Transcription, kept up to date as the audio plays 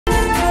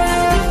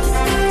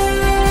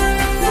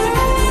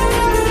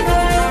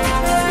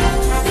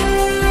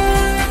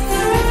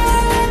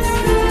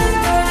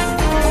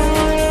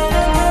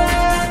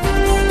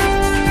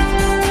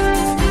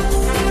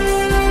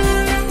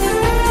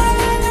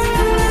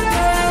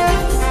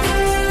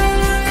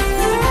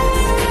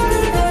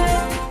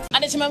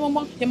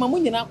Hemaa mu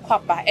nyina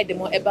kwaba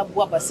edemo eba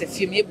Buabasa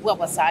fie me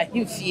Buabasa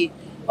ahemfie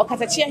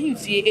okatachi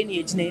ahemfie eni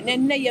ejine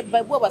na ye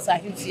ba Buabasa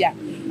ahemfie a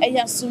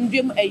eya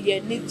sundwem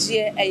eye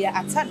nigye eye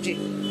atadwe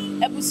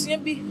ebusua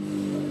bi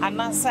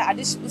anasa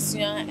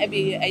adehibusua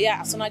ebe eya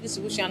asona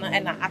adehibusua na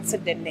na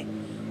atedenne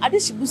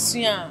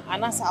adehibusua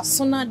anasa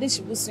asona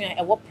adehibusua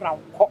ewo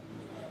pranko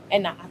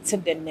na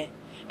atedenne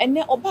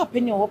ene oba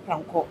penye wo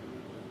pranko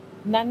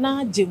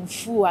nana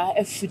jemfu a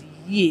afiri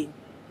yie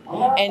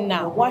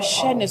ena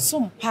wahwe ne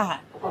sompa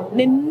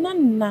ne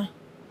nana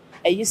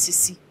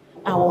sisi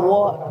a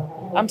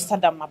wo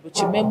Amsterdam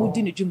abochima mu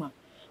di ne dwuma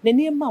ne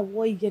niema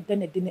wo ye da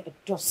ne de ne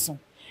edoso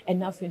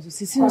ena afenso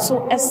sisi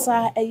nso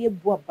esa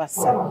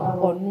Buabasa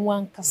onu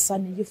ankasa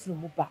ne yefuru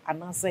mu ba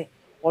anase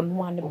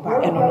onu ane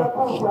ba eno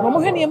no mo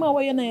hwe niema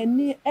wo ye na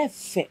ani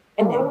efe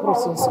ena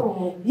ebroso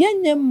nso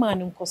yenye ma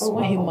ne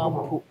Nkosuo Hemaa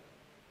mpo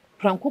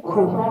pranko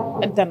kro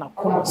no da na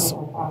kono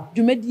so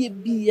dwumadie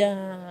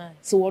bia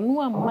se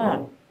wonu ama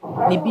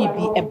ne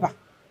bibi eba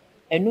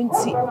eno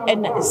nti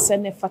ena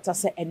esene fata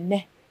se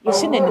enne ye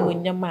hye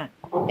nanim nyama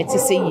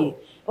etese ye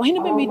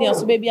Oheneba Media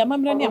so baby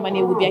amamra ne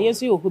amane wo bia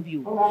yeso ye ohobi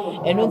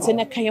o eno nti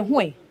ne kan ye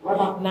ho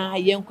na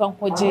ye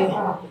nkwankwoje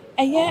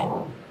eye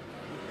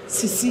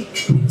sisi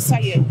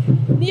saye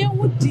ne ye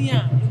wodi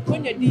a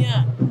nkonya din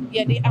a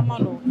ye de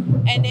amano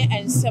ene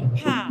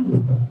ensempa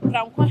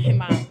pranko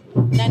Hemaa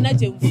na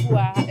jemfu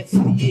a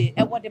afiriye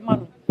ewo de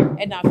mano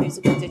ena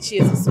afenso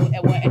kontachi so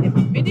ewo ede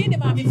me din de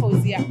ma me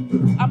Fauzia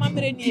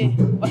amamre nie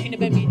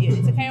Oheneba Media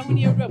te kan ye ho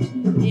ne ewram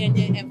ne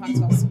ye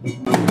emfatos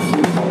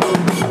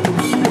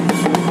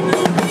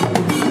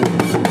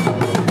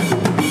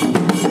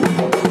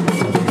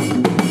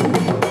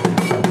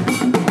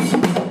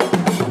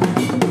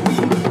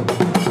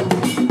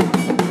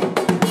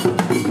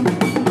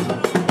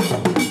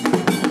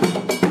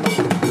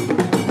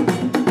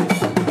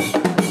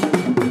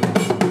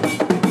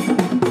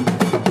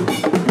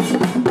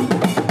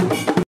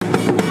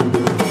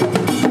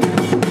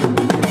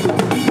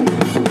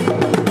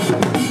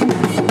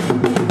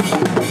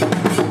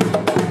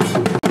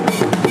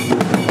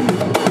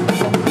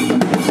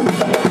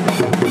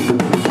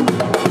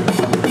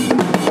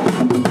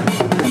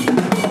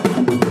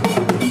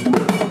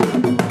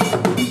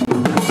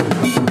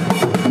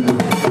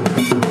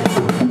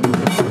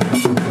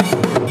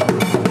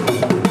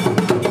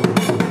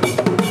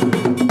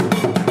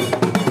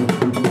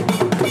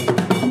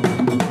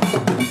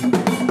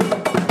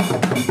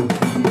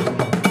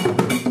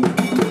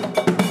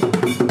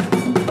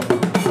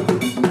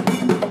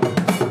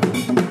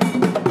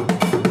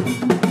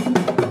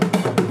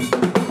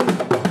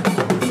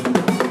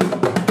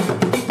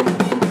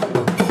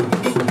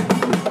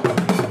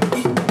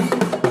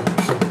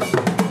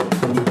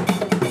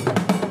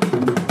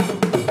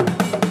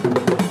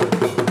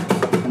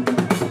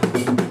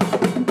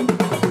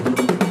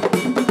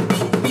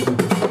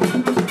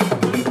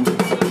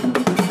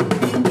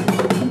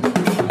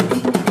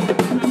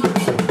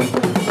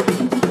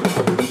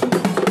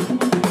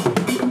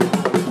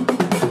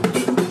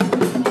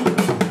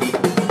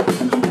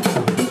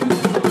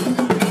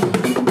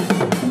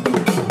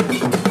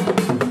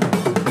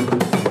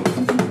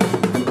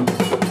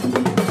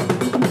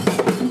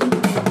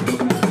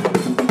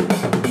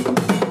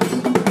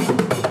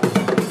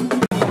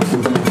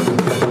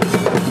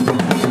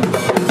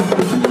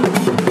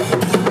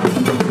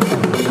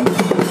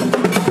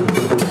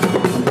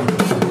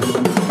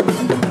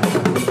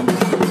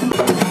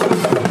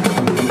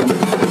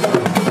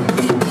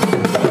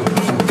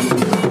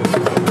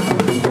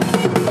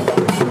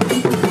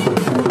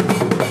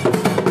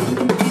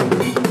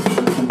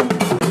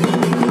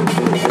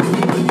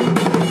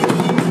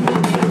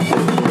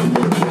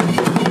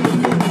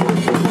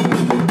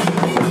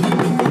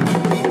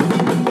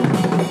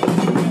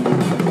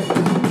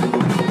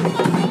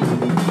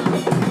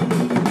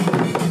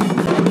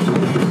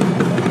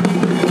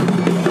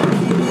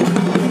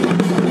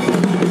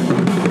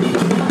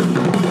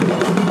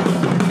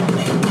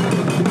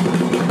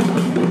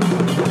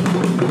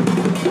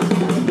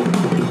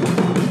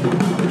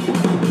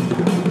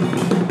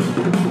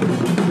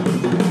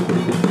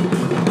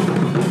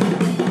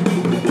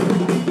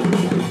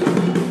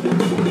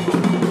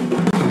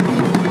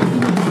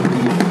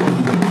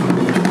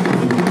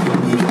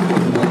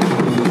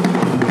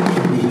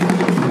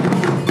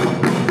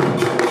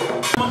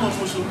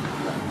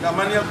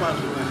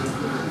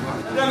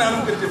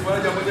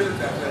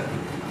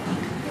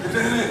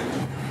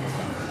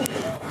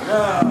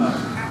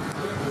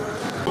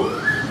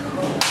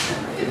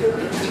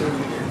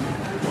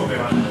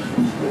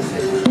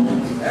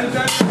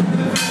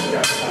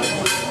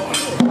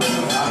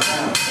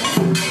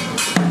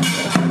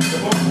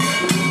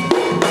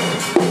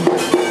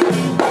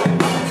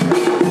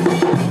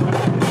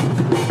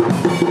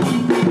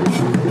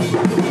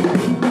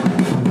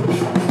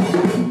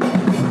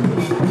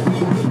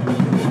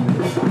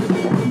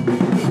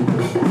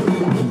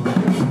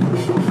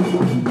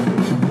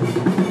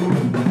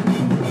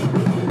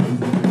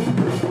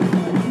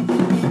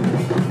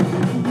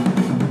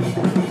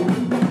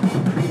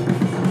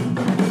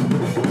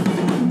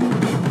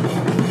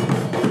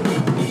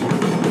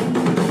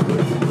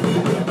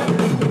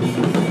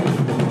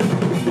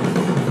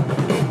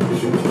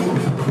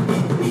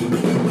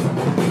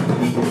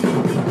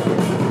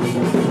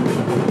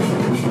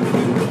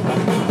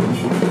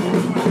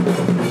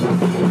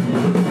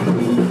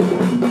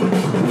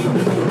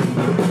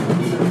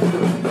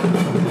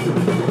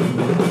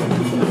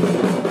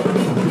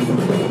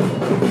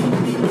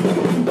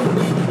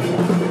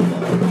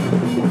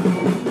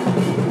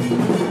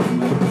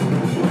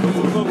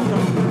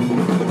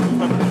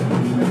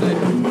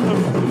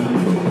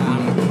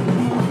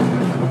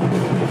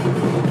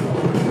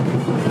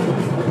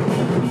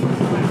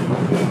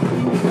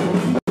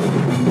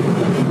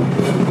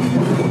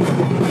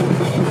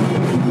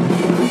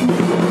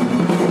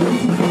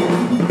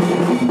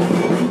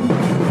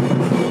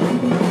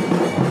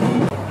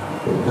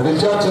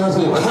chance.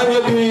 I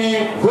have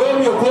been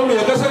call me,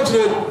 I guess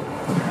actually.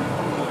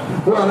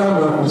 Well,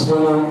 I'm this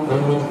one, I'm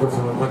going to go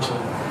for much.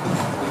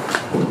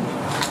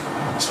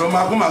 So,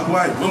 my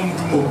wife, don't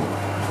do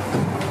more.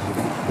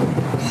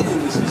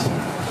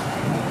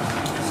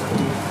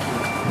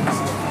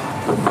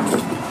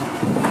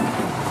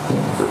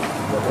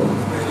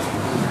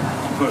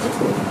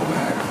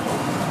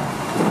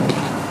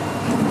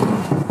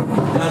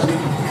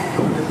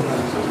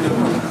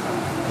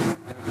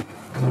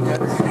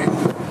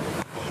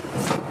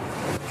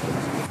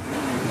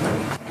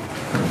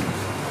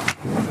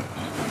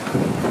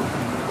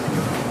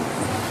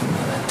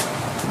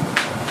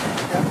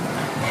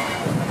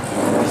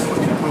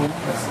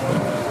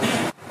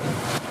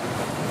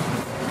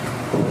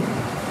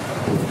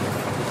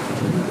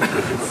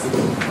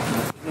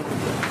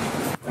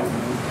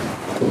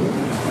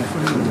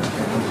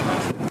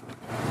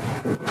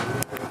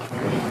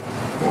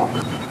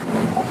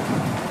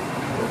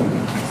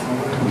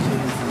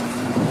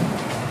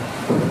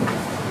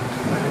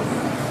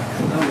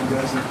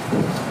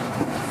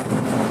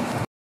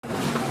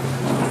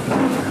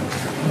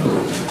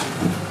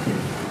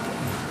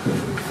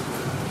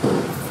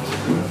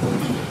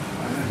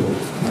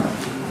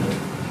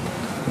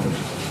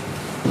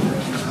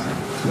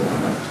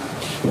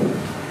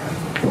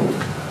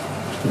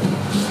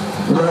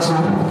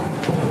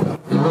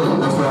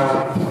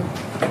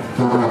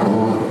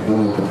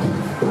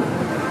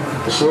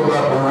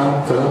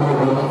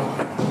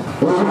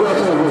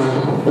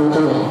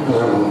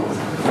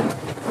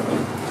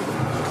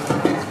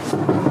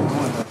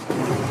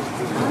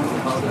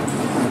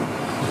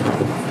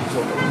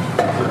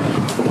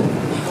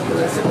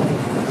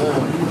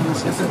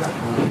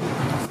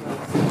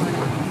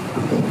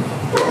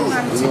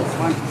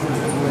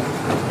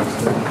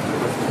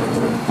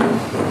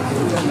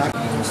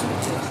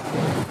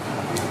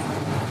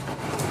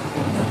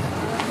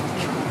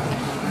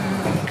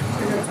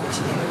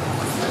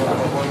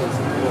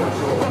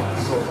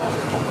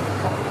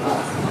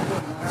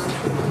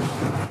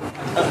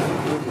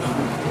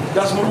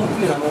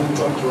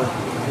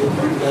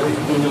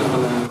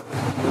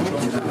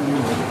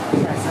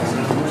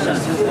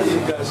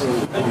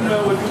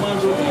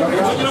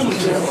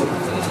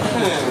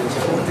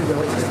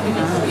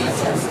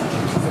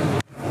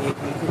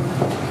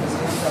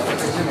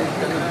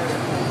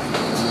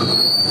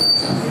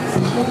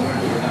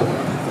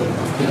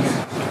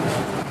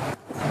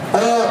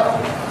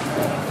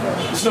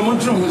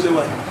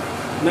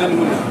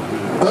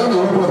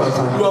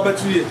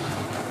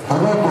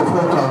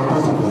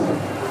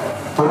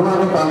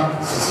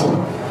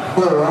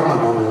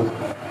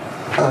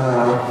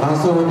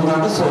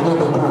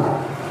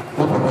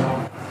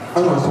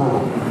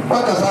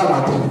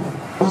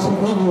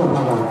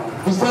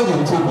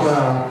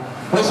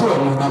 That's what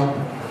I'm doing.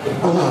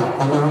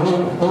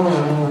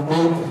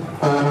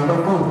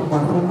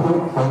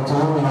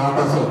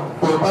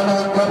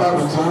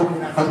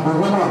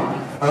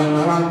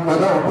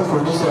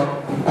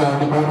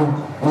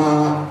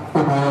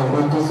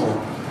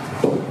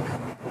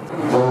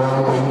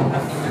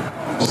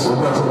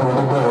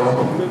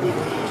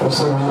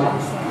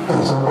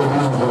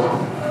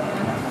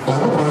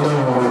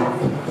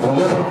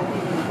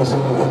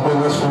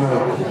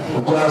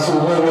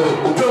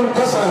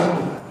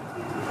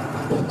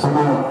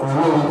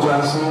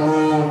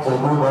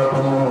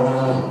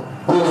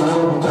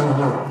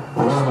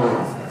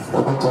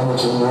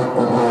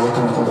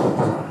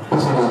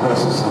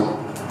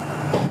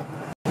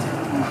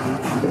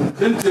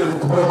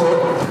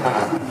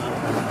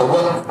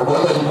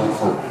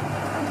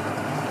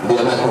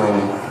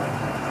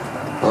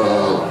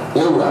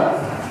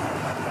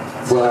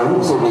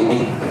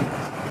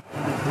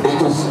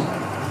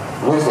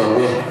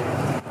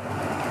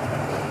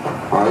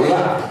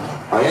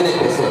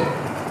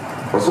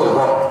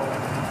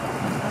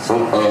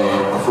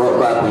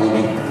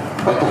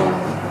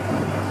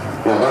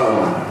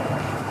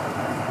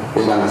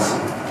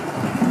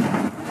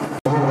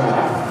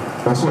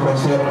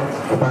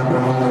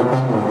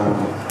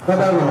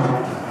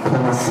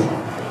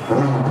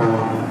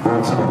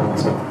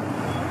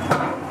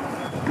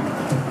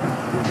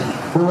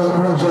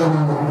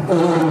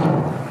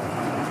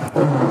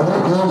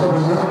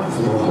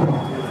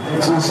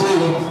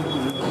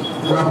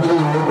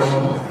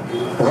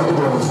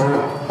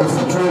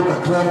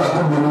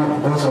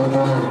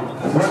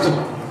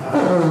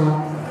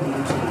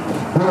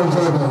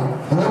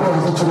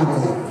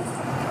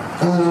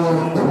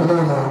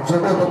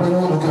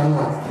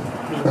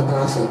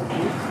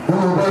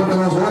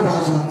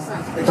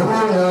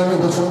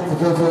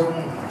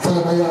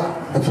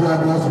 I'm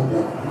trying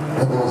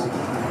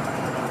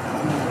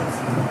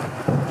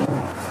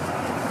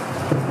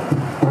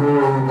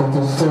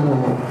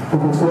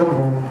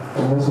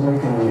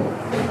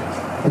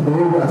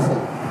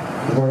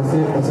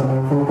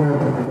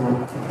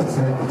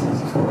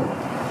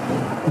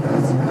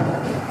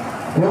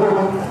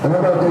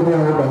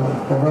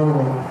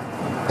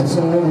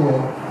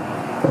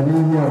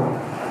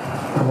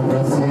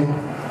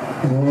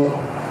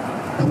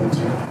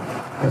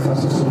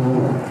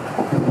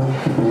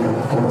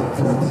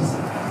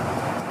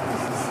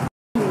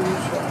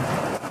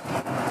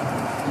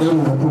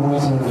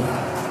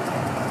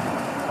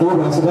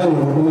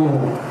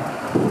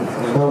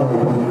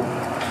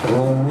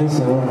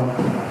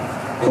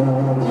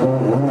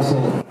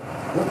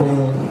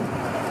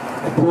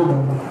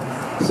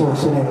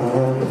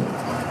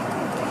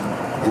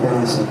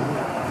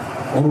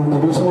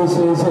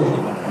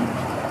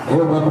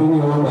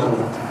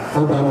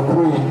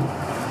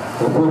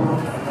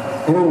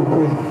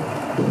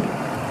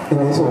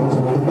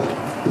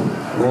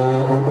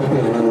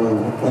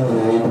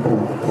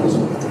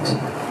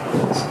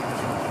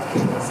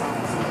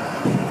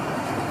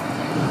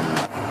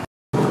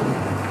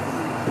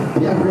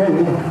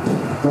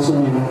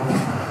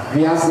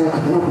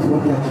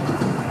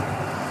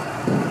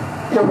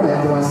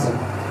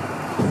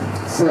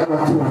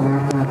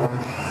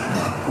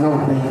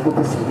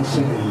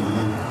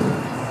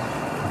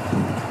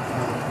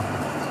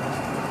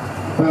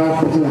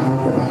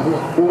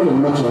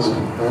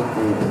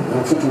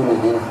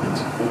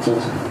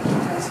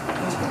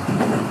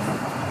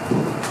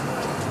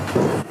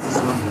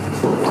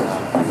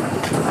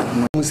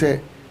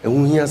Say, and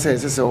when he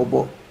says, it's a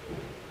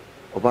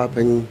about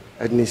penny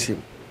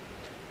admission.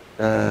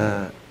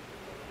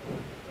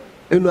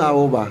 In our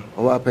over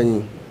our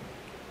penny,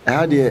 I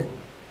had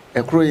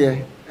a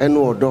croyer and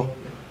no door,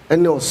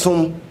 and no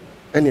some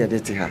any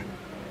editor.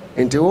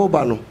 Into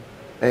Obano,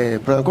 a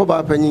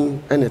Prancoba penny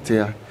and a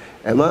tear,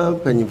 a man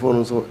penny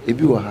for so if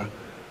you are.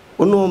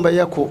 Unknown by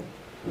Yako,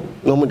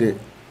 normally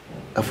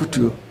a foot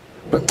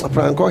but a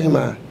Pranco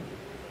Hemaa.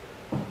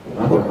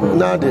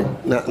 Nade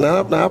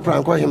na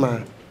Pranco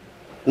Hemaa.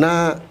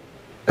 Na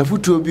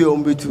afutuo bi o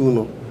mbetu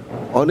no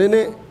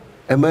onene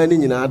emani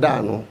nyina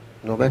da no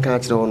no be ka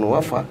kire no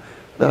wafa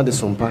na de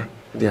sompa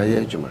de aye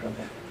adwuma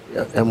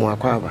emo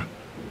akwaba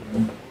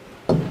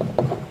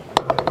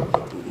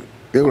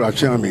Ewura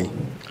Chiami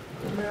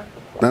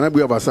na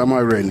Buabasa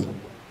ma reni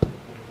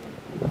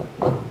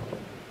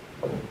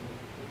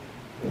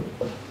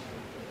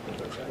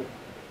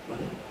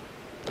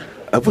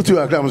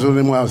afutuo akram so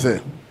ne mu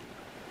ase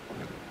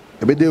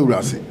ebede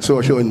Ewurase so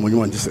o show ni mo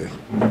nyuan ti se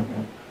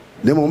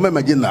the moment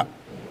Magina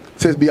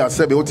says be a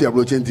sebe oti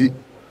abrocenti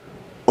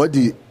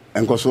odi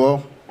Nkosuo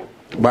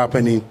ba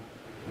penny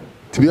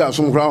to be a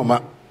some crown ma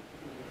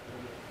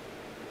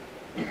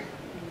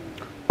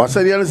o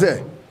say yan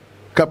say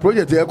ka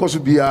project e koso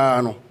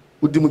bia no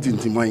udi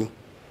mutintiman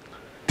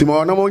timo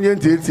ona mo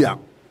nyenti etia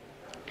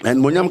en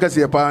monyam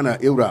kase pa na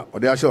Ewura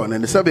odi a show na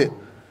ne sebe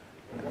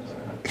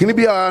kini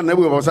bia na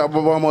Buabasa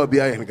bobo ma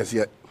bia ye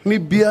kase ni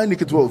bia ni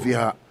kitwa ofi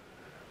ha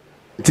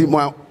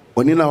timo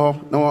oni na ho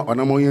na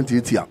ona mo nyenti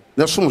etia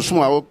na sum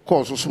a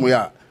ko so sum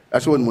ya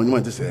ase won mo nyuma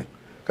te se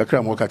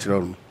kakra mo ka kire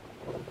ro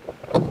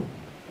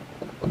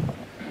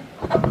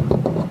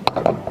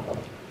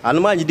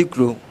anuma nyi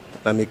dikro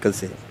na me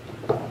kase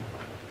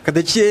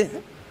kadachie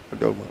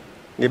odomo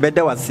ne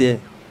beda wase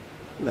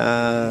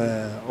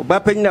na oba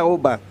panyi na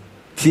oba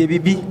tie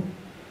bibi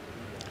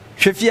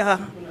hwefia ha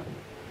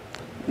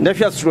na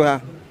hwia soro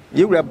ha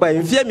Yewura ba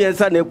mfia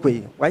miensa na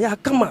ekoi waya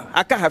kama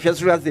aka ha hwia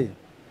soro aze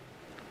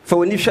fa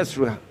woni hwia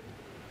soro ha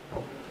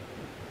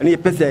ani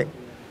pese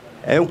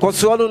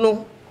Nkosuo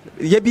no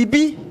ye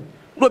bibi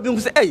no bi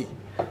nse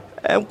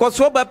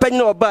Nkosuo ba panyi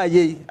na oba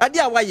ye ade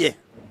a waye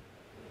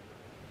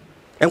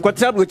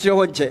enkotra bro kire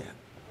ho nche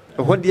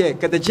ho de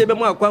kadachie be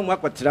mu akwa mu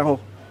akotra ho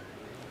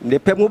ne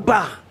pe mu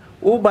ba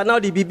wo ba na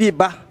de bibi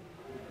ba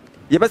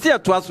ye be se ya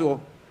to aso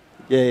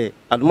ye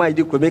aduma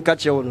idi ko me ka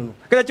kire ho no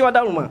kadachie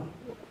wada no ma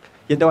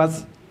ye da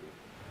was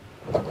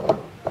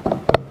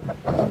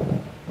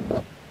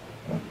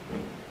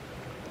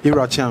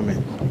Ewura Chiami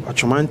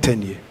atwoma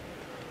 10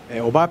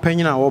 ye oba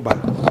panyi na oba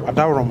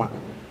adawroma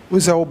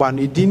unse oba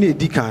no edin na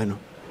edikan no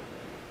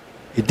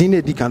edin na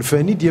edikan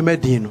fa ni die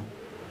medin no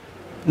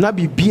na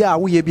bibia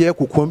wo ye bia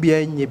kokon bia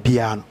enye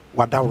bia no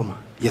wadawroma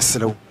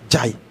yesrew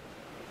jai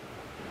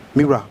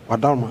Mira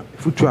wadawroma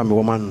futu ame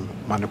wo man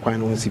man kwan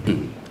no nsi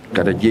bi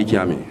kada jeji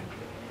ame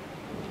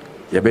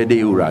ye be de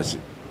Ewurase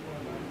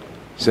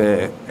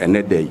se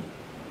enedai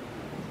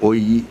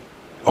oyi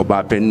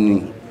oba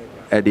panyi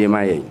ede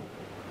maye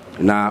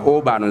na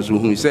oba no so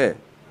hu se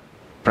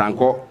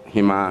Pranco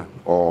Hemaa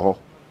oho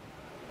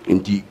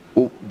nti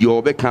di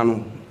obeka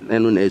no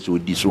eno na eso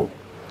di so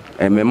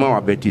emema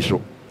wa beti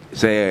so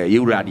se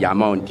Yewura di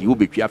amount wo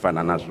betwi afa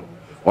nana so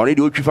oni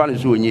de otwi fa no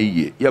so onye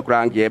yie ye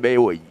kura nge ebe ye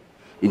wo yi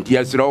nti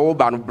esere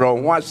oba no bro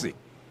ho ase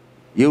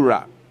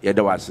Yewura ye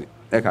de wase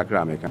e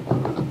kakra meka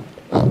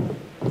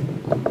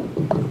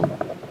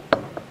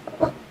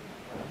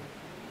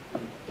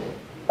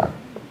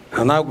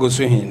ana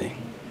goso hine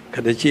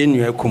kada che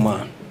nu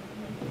akuma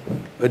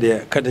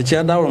ode kada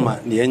che dawroma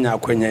ne enya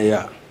akwanya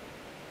ya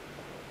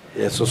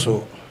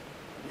yesoso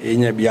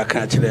enya bia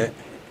ka kire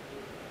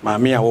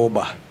maame a wo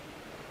ba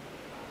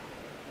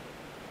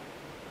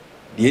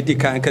die di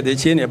kan kada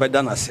che ne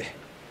beda na se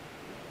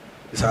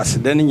sa se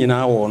dan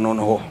nyina wo no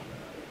no ho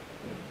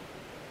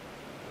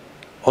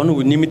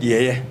ono nim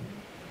die ye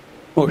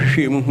o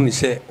hwe mu hu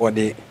se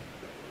ode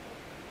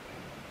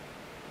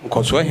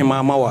Nkosuo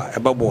Hemaa ma wa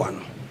ebeboa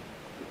no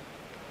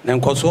na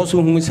Nkosuo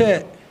so hu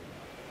se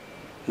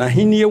na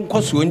hinie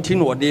Nkosuo nti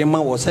no de ma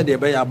wo se de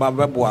be ya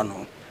babeboa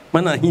no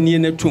mana hinie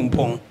na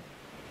tumpon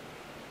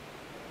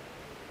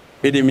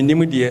ede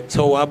minim de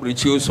so wa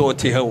abruchi so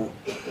te ha wo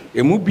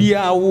emu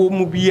bia wo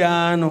mu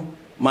bia no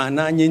ma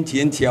na anye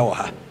ntie wo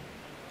ha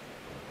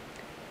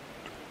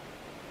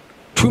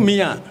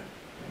tumia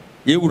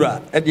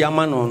yewura ede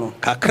ama no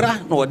kakra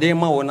na ode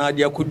ma wo na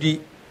ade akodi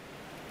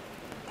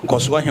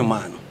Nkosuo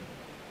Hemaa no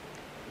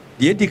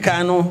de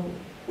dika no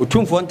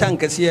otumfo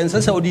ntankase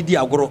ensesa odidi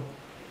agoro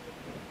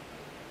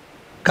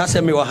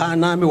kase me wo ha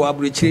na me wo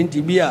abruchi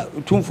nti bia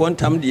otumfo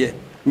ntam de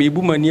me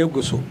bu mani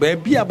aguso ba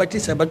bia bati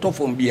se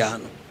betofom bia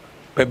no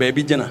pe ba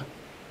bi gina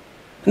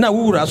na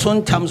wura so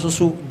ntam so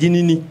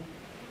dinini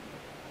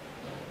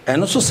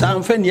eno so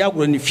san fa ni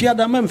agoro ni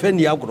fiada ma mfa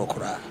ni agoro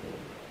kora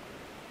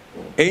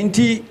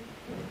enti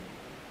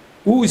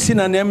wu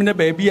sina nem ne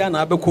ba bia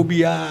na abekọ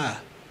bia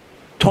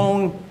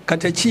ton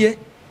katachie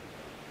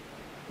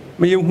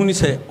me yehunu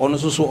se ono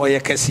so oye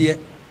kese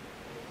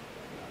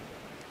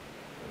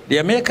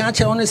de me ka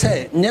che ono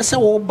se nyese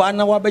wo ba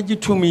na wabagi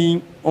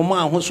tumi o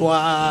ma ahoso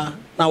a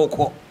na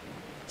wokọ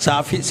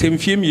safi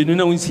semfie mienu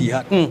na wonsi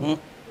ha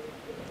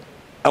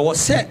awo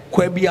se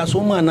kwa bia so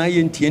ma na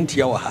ye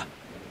ntientia wa ha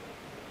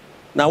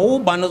na wo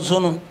ba no so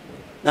no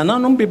na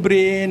nanom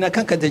bebre na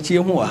kankatachie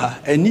hu wa ha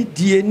ani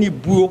die ni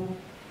buo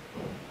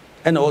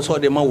ena wo so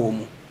de ma wo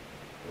mu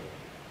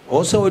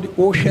o so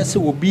wo hwese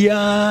wo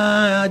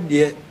bia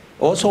de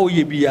o so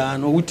ye bia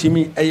no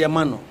wutimi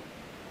eyema no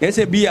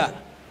ese bia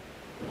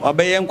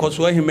obeye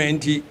Nkosuo Hemaa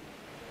nti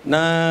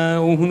na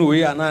ohunu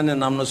we ana ne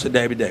nam no so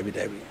dabi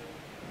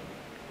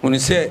hunu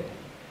se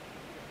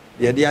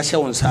ye de ahye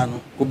wonsa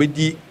no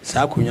obedi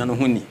sa akonya no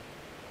huni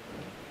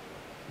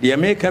de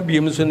America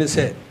biem so ne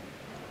se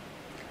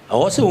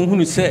awo se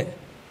ohunu se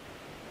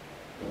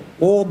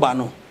wo ba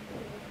no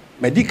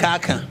medika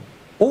aka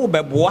wo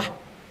beboa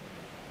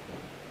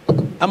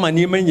ama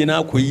ni manyina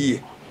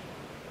akoyie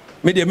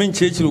me de men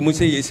chechiro mu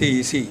se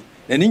yese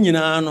na ni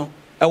nyina no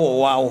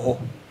ewo wa wo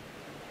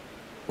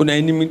una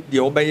enim de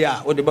obeya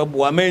a wo de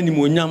beboa ma enim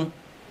onyam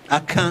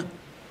aka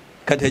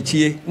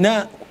katachie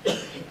na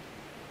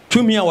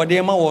tumi a wode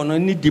ma wo no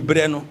ni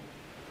dibre no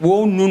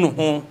wo nu no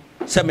ho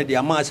se me de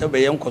ama se be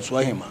ye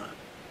Nkosuo Hemaa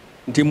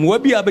nti muwa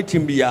bi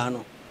abetim bia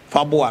no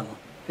fa boa no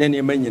ne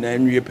ne manyina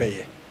anwie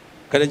peye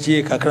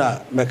katachie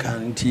kakra meka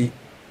nti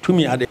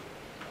tumi ade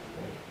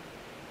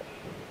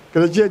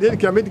katachie de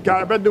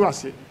ka be de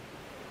wase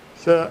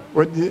se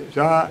wodi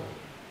ja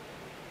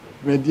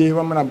medie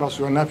wa mana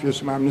baso na fi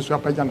so ma mi so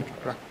apaja na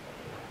kakra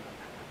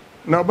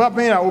na ba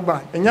pen ya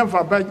oba enya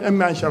fa ba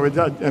emma sha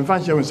weda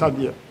enfa sha won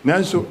sadie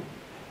nanso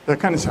e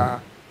kan sa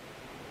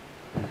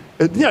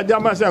edi ade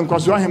ama se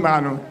Nkosuo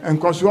Hemaa no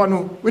Nkosuo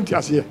no wuti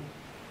ase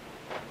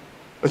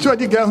e so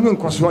di ga hu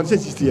Nkosuo se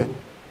sitie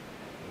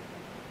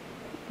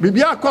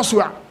bibia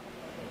Nkosuo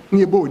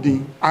ni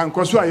bodin an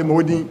Nkosuo ye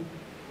modin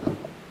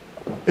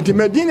eti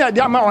medina ade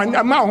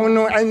ama ho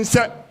no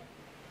ense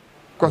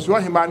Nkosuo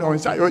Hemaa no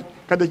onsa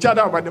kada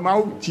chada ba de ma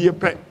wo tie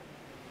pe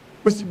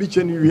bosi bi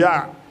che ni wi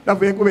a na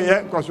fe ko be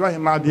ye Nkosuo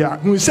Hemaa de a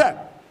hu se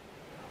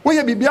wo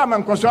ye bibia ma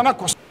Nkosuo na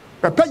koso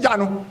pepe ja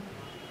no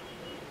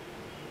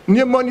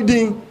ni moni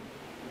din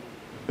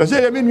da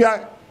se ye mi nua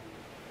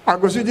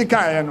agosu di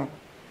kan ye no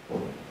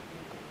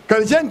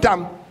kada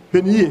jentam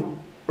peniye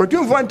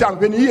otumfo ntam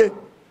peniye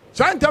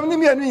santam ni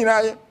mi anu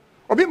nyina ye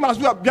obi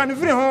maso abian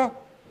firi ho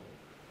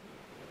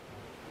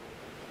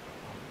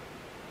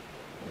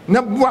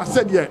na bua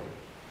se de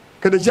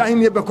kada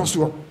jahini be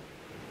koso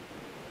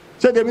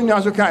se de mi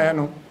nua so kan ye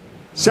no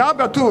sa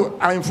beto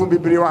anfo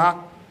bebre wa ha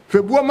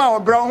febuo ma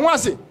obra ho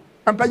ase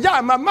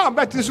ampaja ma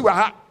betri so wa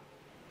ha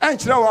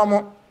ankyere wo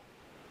mo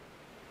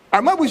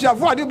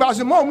amabushafo ade ba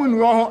so ma mu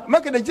nu ho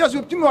make de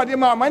jesu timi ode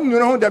ma nu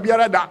ho da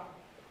biara da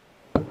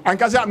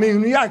ankasa me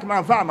nu ya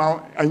kama fa ma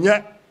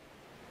anye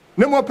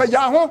ne mo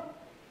paja ho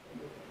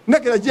ne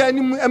ke je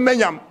ani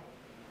emanyam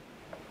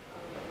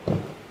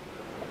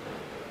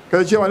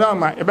ke je wala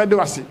ma e be de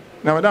wase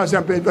na wada se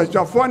ampe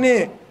twafo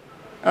ne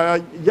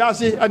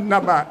jasi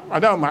adnaba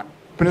wada ma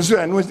prenso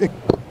enu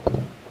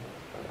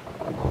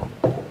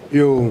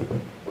yo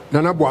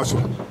nana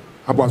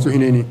aboaso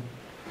hineni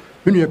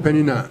minu ye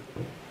penina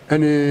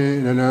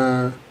ene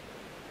nana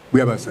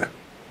Buabasa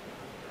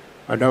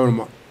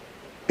adawroma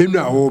enu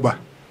awoba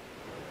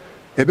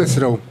ebe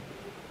srew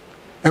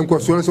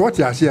Nkosuo so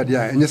wati ase ade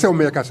a enye se wo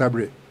me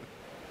kasabre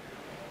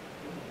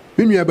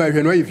minu ya ba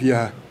hwe no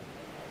yifia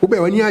wo be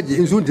wani age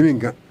nso ntimi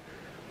nka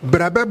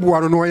brabe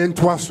boa no ye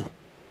ntoaso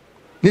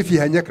ne fi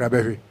hanye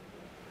krabe hwe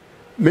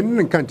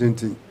men nka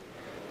ntenti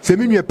se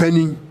minu ya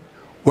pani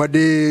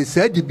wade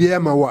saadi bia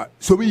ma wa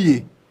so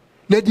biye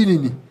na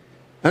dinini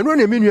anu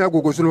na minu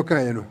agogoso no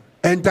kan ye no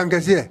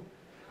entankase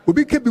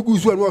obi ke bi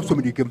gusu anu so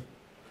medikam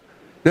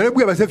na na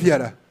Buabasa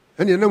fiara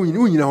ene na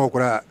wunyina ho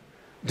kora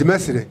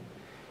dimesere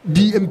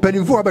di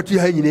empanimfo abatu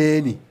ha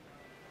nyina ni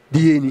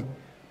di yeni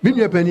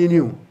minu pani ni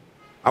o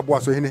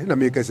aboaso hene na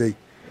me kasai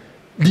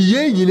di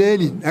ye nyina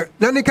ni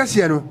na ne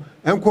kase no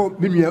enko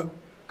minu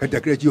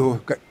katakrachi ho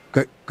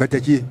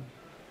katachi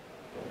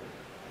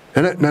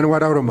na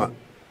wada roma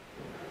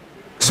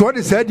so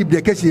de say di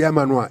blekesi ya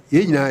manu a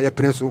ye nyina ya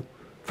preso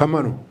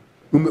fama no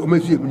o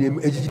mesu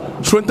emu eji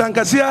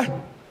Frontankasia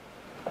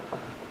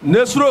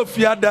Nesro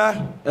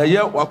fiada ye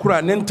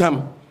wakura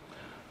nentam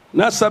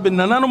na sabe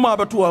nanano ma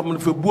abeto wa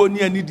mfebuo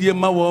ni anidie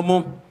ma wo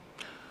mo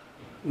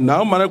na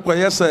o mare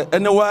kwayese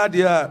ene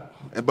waade a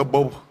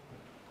ebebo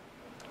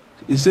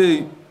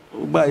ise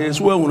ba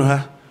yesu wa hunu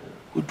ha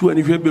otu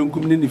ani hwe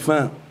benkum ni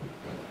nifa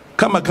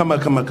kama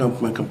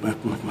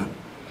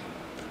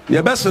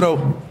ye besro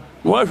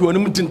no wa hwe oni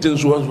mtintin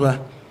so so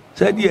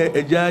sa di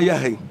eja ya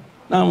hai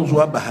na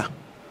nzo aba ha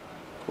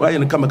wa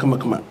ye kama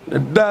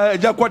da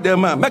eja kwade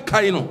ma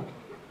mekai no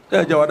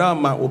eja wada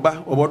ma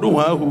oba obodo ho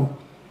ahu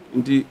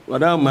nti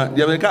wada ma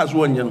ye be ka so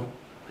onye no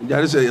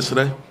jare se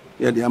yesre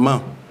ye de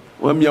ama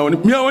wa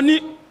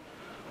miawoni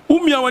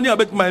umiawoni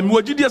abetima mi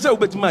wogidie se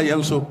obetima ye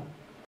nso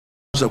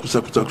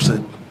kusa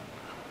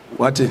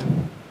wate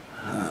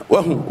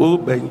wahu o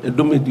ben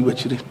edomedi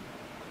wachire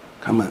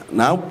kama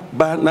na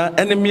ba na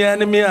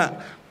enemy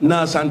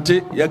na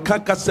sante ye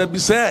kakasa bi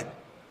se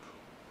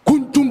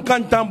kuntum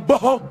kantam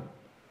boho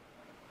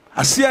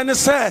asia ne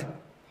se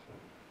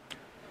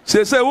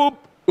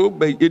o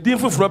ben edin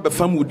foforo be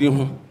fam udin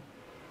ho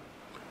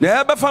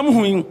na e be fam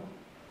hu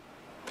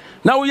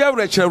na wo ye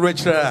rechere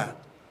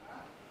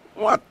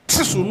what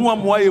so no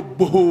amoa ye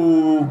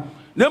boho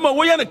na ma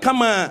wo ye ne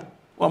kama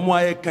wa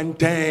moaye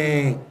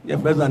kantan ya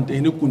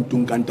bezante ni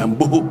kuntum kantan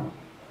boho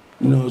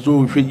no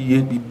so hwe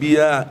ye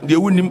bibia de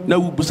wunim na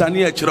wubusane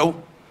ya kirew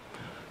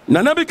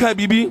na na bika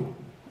bibi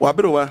wa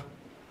berewa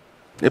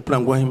e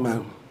plango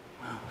hima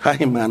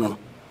no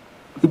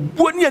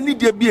boni ani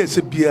de bia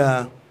se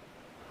bia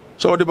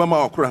so de ba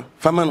ma okura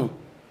fama no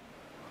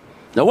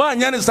na wa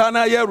anya ne sa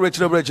na ye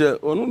rechere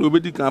onu no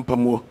obedi kan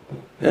pamo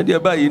e de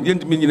ba ye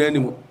ntimi nyina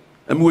animu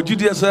ami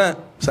wogidie sa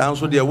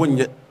nso de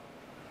wonye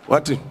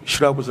wati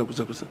shira kusa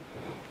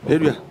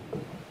Area.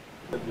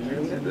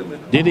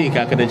 Didi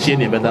kakada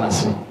chini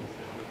bedanasi.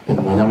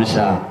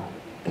 Manyamisha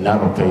na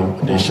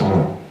rope de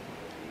show.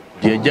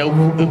 Je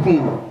jawu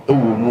ekun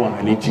ewu mu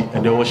aniti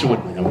ade wo show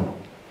manyam.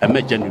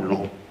 Emeje ni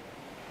no.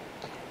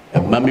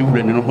 Mami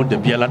wure ni no ho de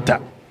bialata.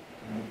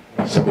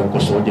 Sebe ko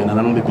so je na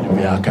no be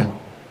bi aka.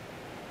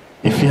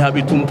 If you have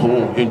it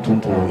tumpo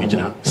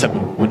ejina sebe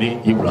wodi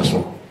yibra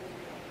so.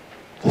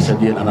 Se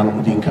de na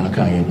no din kan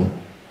kan yi no.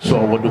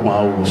 So wodo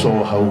ma wo so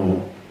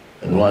hawo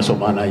no aso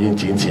mana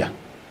yintintia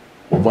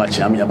obo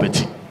achiam ya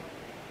beti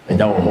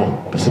eja wo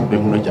ho pese be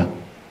hunu ja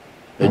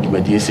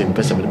edumadi ese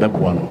pese be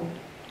beboa no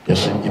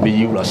yeso ibe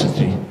yi wura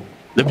sitri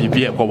le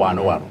bibie e ko wa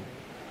no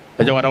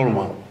eja wada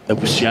wuruma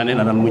ebusuane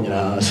na namu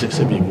nyina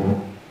se be mu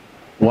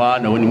wa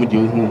na woni mu de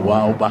hu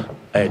wa oba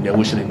de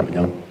wo shire no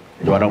nyam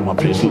eja wada wuruma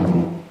preso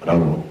guru wada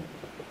wuruma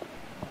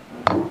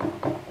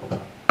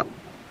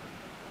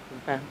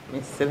ba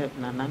mesre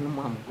na nanu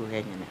mu amgo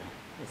nyina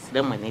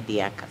mesre mo ne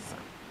dia kasa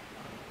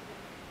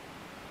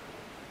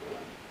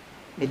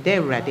me de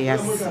wrade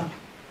ase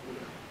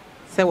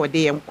se wo de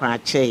yem kwa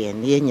ache ye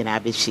ne nyina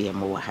be hye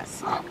mo wa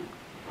hase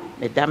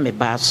me da me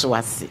ba so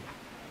ase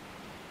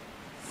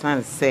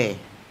san se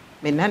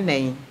me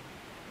nanan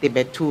de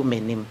betu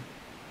menim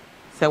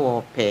se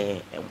wo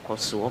pe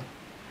Nkosuo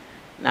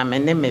na me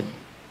ne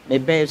me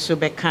be so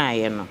be kan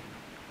ye no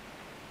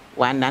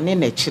wa nane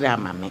na kire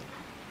amame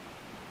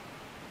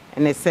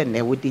ene se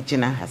ne wo di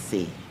gina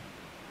hase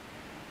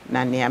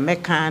na ne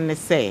ameka ne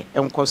se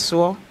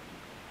Nkosuo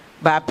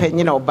ba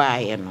penyina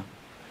obaaye no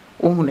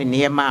ohunu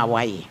ne ma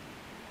awaye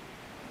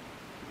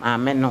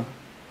maame no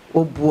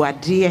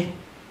obuade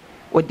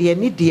ode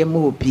ani die ma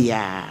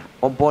obia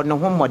obo no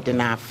ho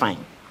modena afan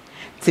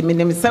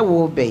timinim se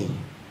wo be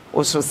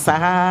oso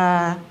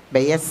saa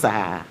be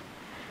yesa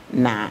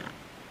na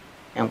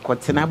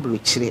enkotena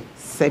bruchire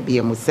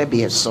sebie mu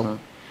sebie som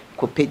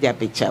kopeja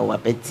becha wa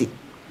beti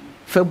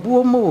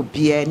fabuo ma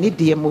obia ni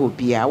die ma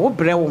obia wo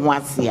bre wo ho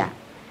ase a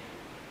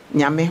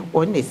nyame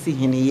one si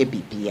hene ye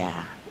bibia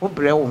wo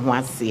bre wo ho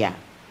ase a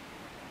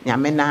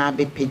nyame na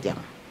be pejam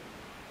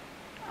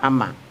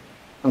ama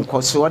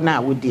Nkosuo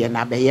na wodie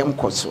na be ye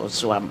Nkosuo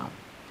so ama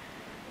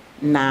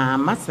na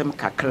masem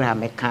kakra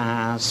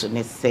meka so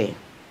ne se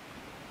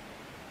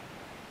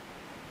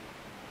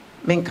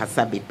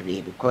menkasa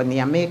bebre because ne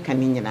America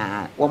ni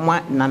nyina wo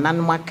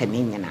nanan mu aka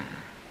ni nyina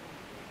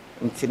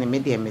ntine me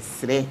de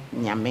mesre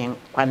nyame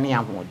kwane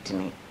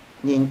ahodene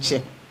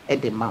nyenche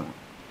ede ma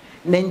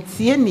na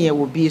ntie ne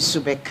wo bi so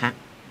beka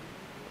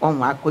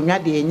onwa akonwa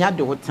de enya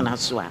de wotena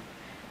so a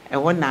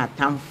ewo na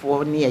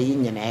atamfo ne ayi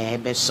nyina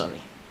ebe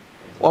sori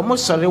omo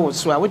sori wo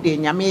so a wo de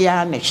nyame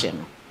ya na hwe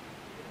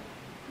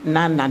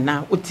no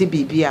na uti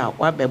bibia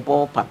wa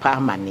bebo papa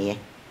amane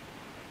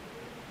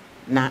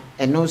na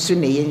eno so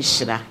ne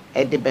yenhyira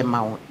ede be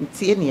ma wo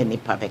ntie ne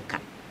nipa beka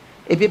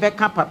ebi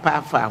beka papa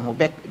afa ho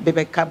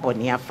beka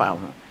boni afa ho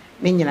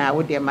ne nyina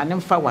wo de ma ne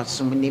mfa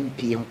wasom ne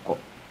mpie nko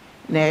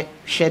na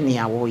hwe ne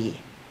awoye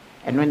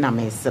eno na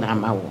me sra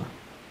ma wo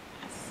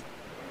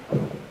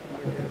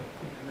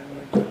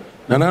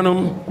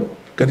nananum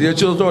kadiya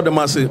chizo de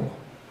mase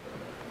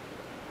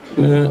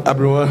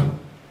Abroa.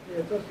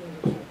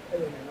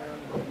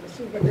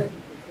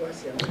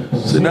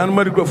 Sinan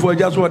Marico for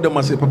just what the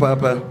massive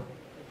papa.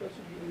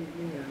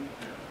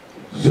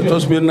 You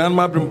told me none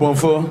my brim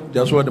for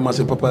just what the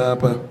massive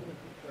papa.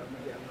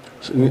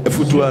 A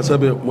futua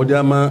sabe,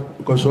 Modama,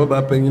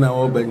 Kosoba, Penina,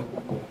 or Ben.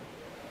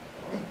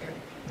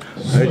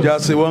 I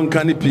just say one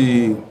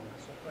canopy.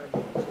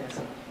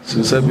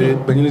 Since I've been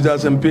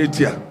Peninitas and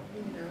Petia.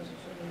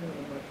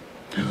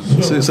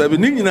 Since I've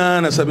been in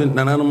a 7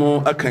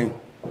 animal, I can.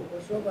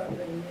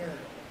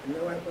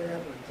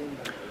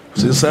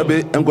 Since I've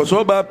been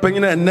Nkosuo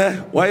Penina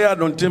and why I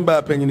don't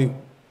timber penny.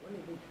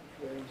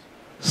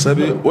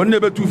 Sabi, one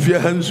never too fear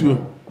hands you.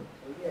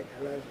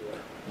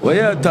 Why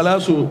are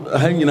Talasso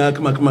hanging out?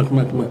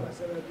 Yana,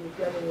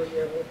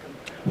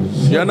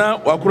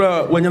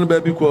 Wakura, when you're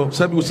baby call,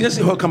 Sabi, yes,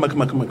 how come.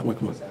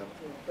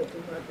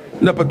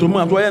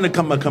 Napatuma, why and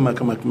come.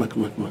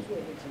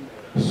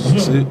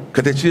 See,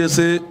 Katachia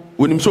say,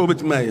 when him so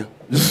with Maya.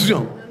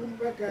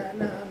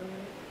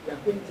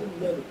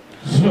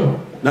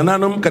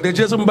 Nananum,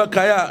 Katachum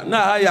Bakaya,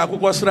 na Yaku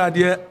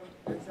Radia.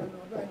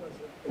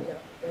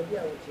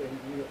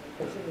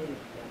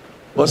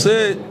 Or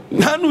say,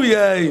 Nanu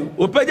ye,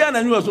 Opedian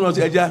and you was not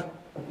Aja.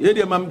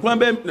 Yedi, Mam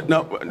Quambe,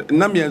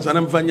 Namians, and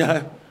I'm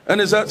Fanya, and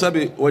it's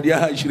Sabi, what you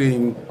are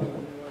shring.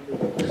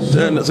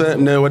 Then,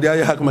 no, what you are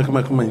Hakmak.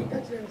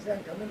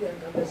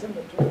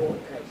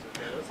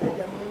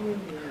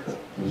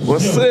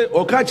 Was say,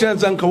 or catch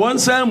and one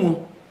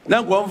Samu,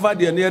 now one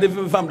father near the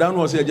farm down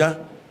was Aja.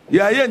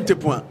 Ya yen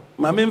tipwa,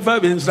 my main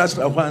 5 in such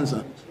a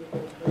answer.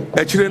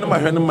 Actually, no, my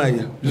hand of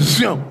my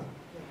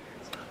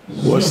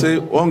was say,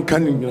 one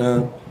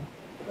canning.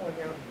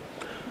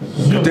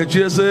 The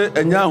Jesse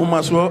and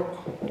Yahumaswo.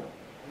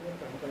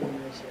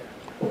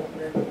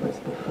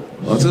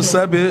 Also,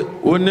 Sabe,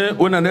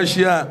 one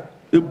Anashia,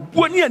 a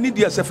 1 year need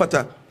your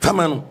Sefata,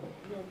 Famano.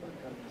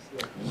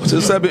 So,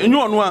 Sabe, and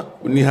you on one,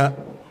 Niha.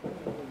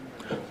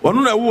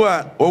 One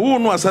or who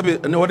knows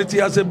Sabe, and what it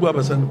is a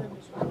Buabasa.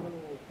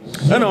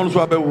 And on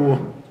Swabe war.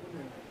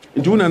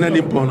 June and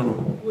any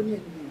pono.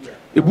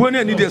 If 1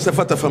 year need your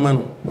Sefata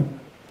Famano.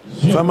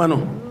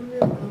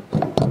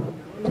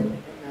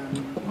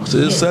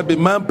 Sabe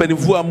man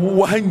penifu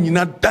amu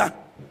wahanyina da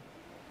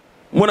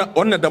mona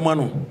onna da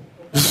mano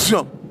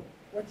so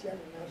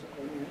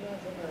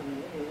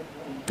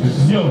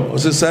o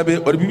se sabe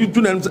o bibi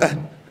tunan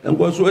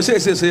Nkosuo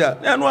se ya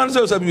na no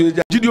anse sabe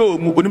gidio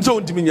mu onim se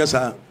ontimi nya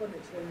sa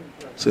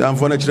se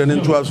amfo na kire ne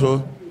ntoa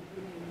so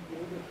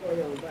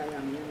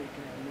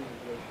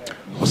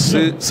o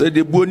se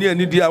de boni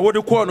ani dia wo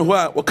de ko no ho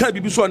a wo ka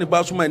bibi so ne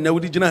ba so man na wo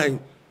di gina han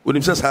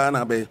onim se sa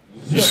na be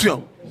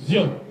so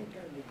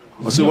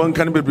I say one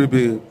can be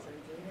baby.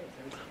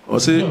 I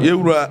say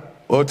you are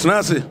or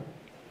Tenase.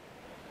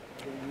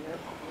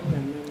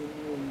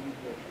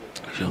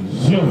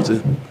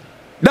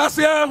 That's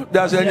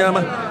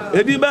Yama.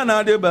 Eddie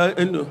Banana de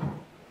Endo.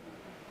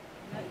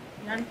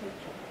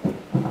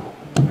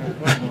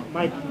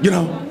 You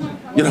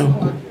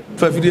know,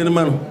 50 in a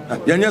man.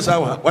 Yanyas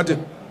hour. What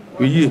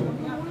we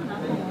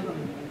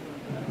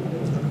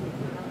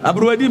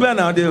Abruadi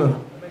Banana de.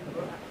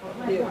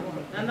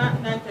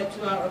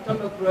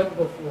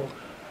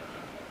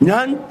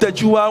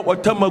 Nyantakyiwaa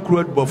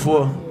Otamkuro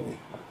before.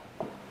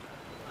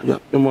 Yeah,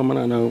 no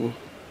man now.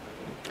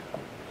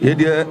 Yeah,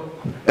 dear.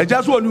 I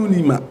just want to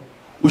know.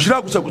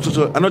 Ushira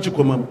kusakuso anochi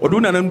komam.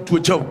 Oduna na mtu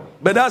chao.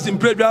 But that's in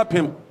prayer up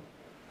him.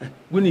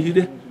 Guni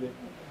hide.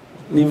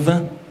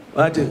 Niva.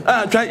 What?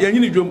 Try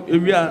yanyini drum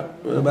ewia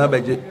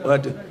babaje.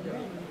 What?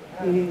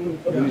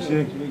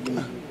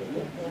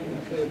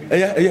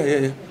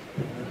 Yeah.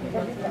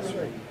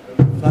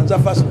 Fanza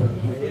fast.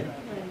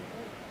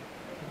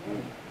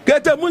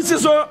 Get a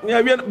munsiso,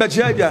 ya wien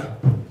bachiaja.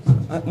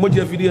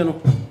 Moja video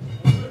no.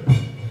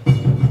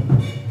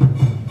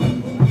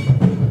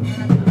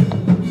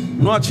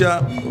 No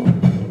acha.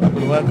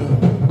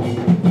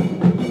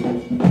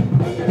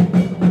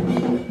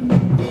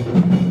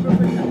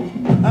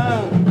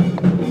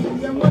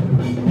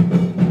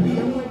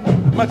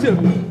 Mathieu.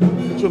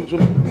 Zum.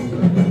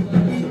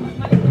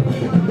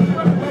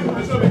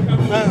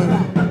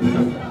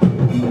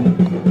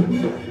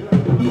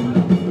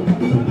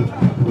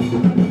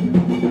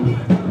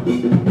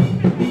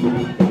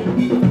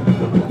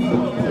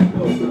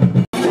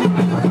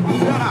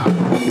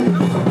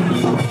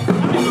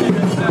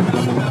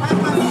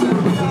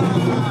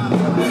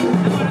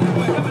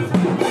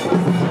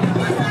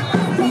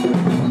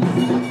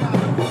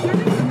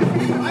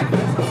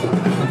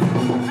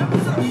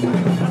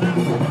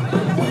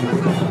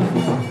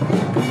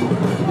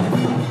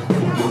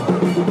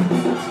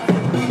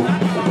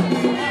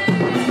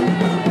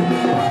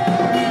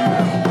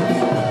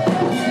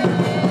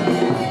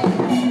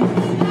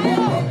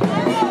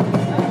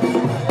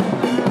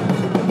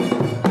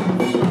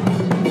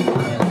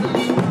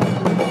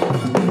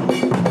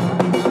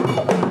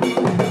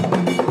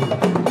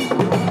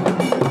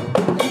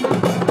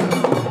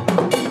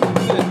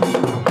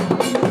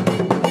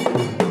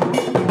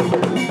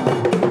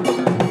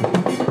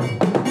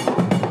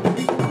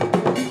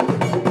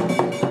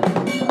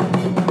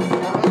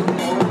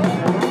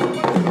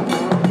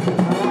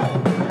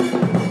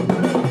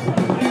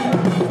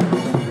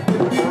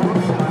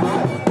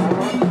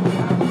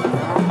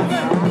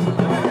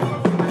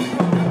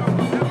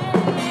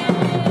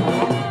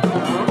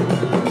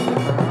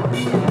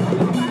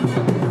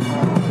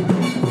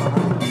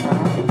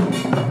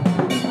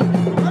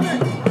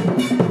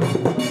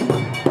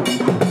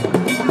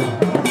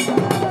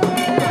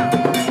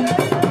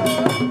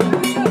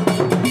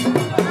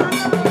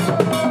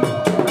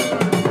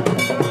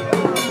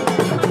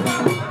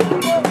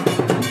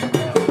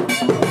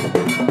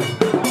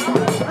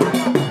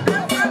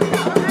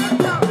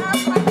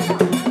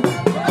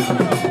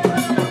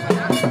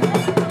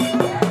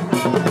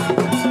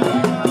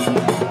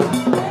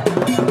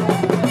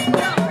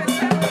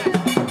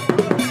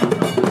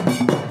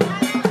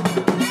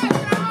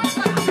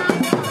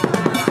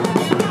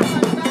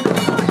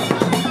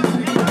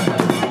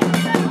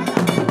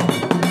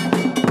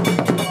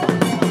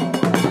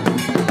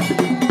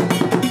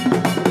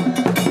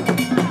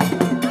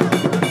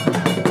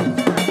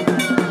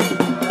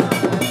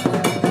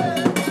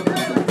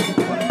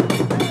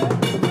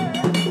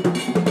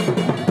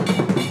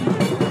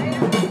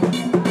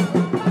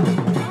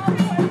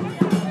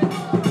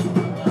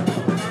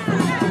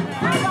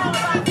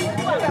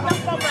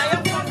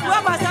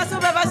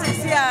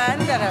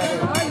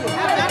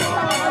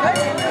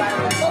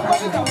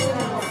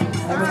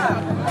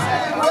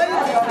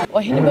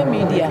 Oheneba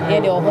Media, here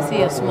the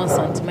Ohosi Suma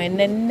Santama,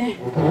 Nene,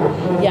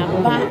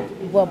 Yamba,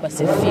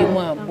 Buabasa,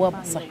 Fima,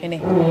 Buabasa,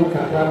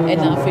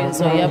 and our friends,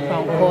 so ya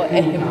Pranko,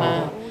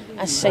 Hemaa.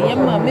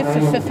 Ashayama me fe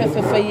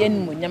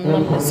yen mu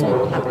nyamnam so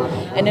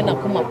ene na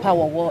kuma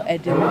power wo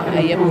edem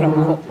aye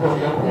pranko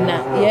na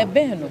ye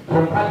be no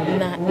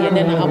na ye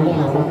ne na abom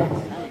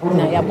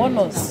na ya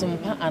bono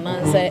sumpa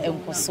anansa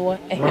Nkosuo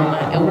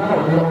Hemaa enko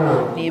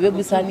na ye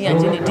bebusa ni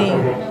agye ne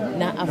din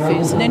na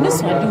afenso na ne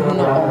so ade hu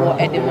no owo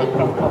edem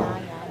pranko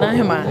na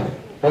Hemaa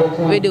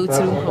we de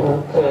utiru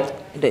nko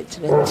de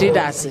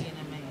chidase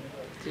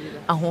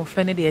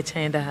ahofe ne de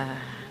chenda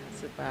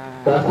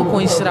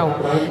Ukun shiraw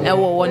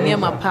ewo woni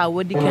ma pa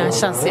wodi kan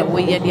chance wo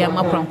ye dia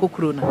ma pranko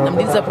kuro na nam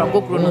dinza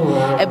pranko kuro no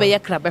ebe ye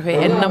kra behwe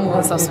ennam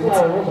wonsa so e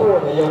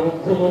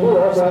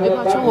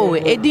ba cho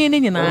edin ni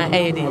nyina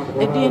eyede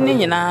edin ni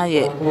nyina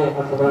ye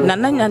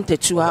nana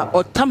Nyantakyiwaa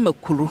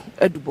Otamkuro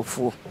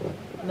adubofo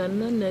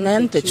nana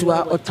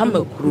Nyantakyiwaa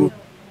Otamkuro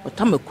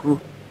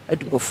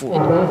adubofo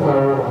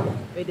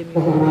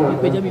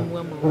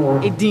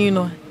edin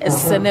no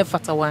esene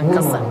fata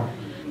wankasa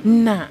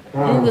na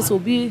ngeso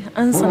bi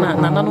ansana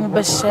nananom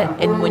behye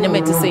enimonyam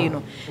etise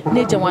no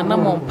na je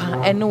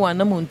wanamompa ene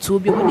wanamontu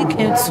bi wodi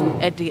kantu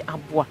ede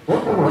aboa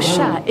wo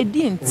hwa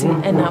edi enti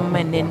ena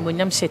amane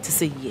enimonyam hye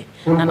etise ye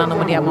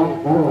nananom de ama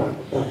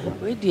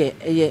we de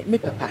eye me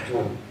papa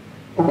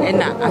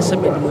ena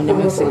asem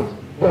enimonyam ese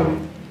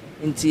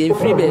nti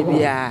efri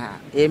baby a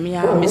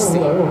emia mesi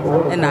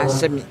ena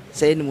asem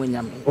se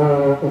enimonyam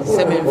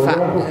se memfa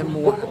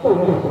emuwa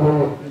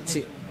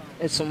nti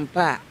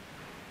esumpa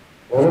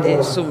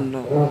de sum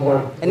no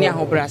eni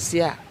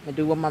ahobrase a me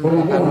de wo ma me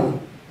no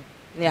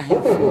ne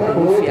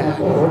ahefo fia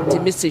ti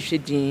me se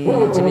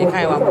hwedin ti me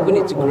kan wa bugu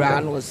ne tigura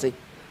no se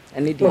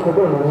eni di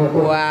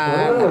wa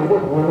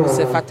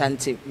se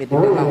fatante me de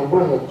ma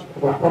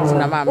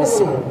na ma me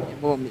se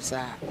bo me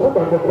sa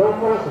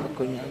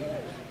konya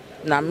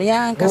na me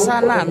an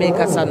kasa na me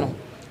kasa no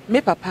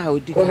me papa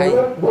odi kai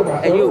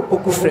eyo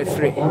opoku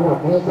frefre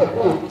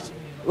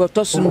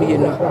Wotosum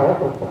yenu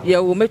ye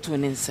wo metu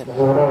ne nsem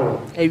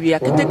awia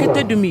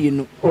ketekete dum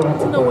yenu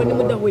na woni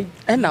mu da we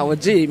na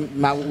woje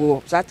ma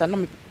wo sata na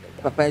me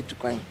papa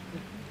etukwan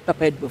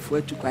papa edbofo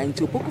etukwan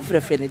ti opoku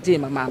frefe ne je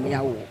mama me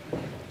yawo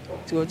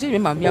ti oje me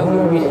mama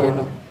yawo wi ye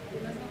no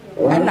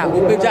na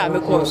wo beja me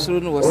ko suru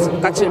no wo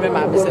ka kire me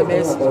mama se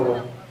besi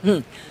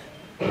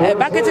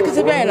ba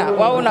ketekete be na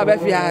wa na ba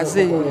fi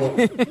ase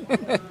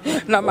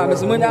na mama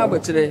se munya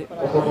abotire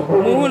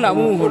mu na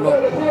mu hu no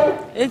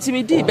enti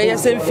mi di be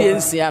yesem fie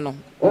nsia no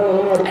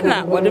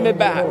na wode me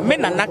ba me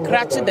na na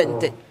krache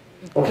dente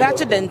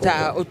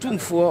a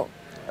otumfo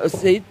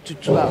sei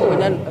tutu a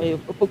onya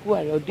opoku a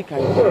odika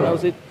na o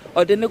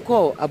ode ne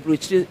ko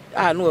abrochire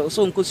a no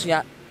so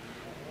nkosua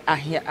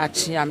ahia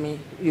achiame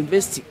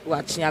university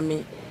wa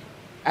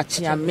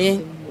achiame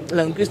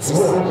linguistics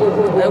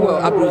ewo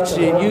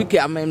abrochire UK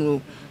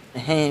amenu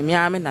mi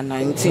ame na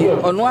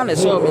 90 ono ana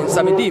so me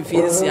nsame di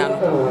fie nsia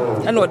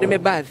no na ode me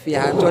ba fie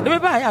a ode me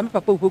ba ya me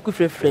papa opoku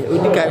frefre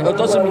odika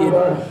otoso me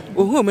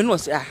ohu me no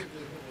se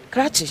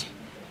krachi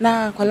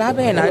na kola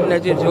be na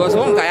je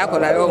so nka ya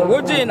kola yo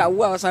woje na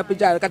wo asa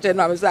peja ka che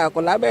na me sa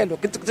kola be no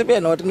kitikiti be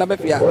na ode na be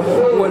fie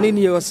woni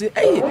ni o se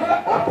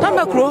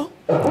Otamkuro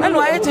anu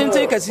aye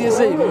tente kasi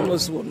se no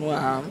so no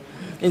a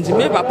nti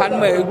me papa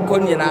no ko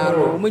nyina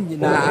ro mo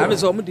nyina me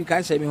so mo di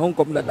kan se me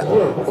honkom dada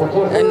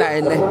ena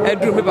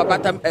edru me papa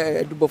tam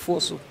edubofo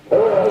so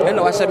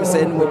ena wa se me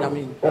se no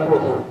nyame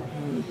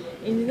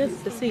in this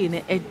say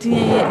ne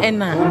edin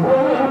ena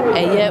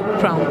eye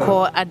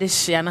pranko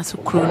adehia na so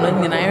kuro no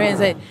nyina yen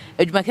se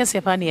adwuma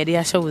kese pa na ye de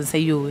ahye wo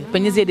nse yo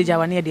panyize de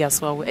jawane ye de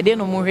aso wo ede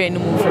no mo hwe ni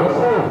mo hwe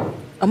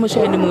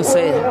amushe ni mo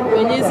se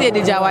panyize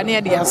de jawane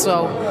ye de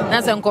aso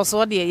na se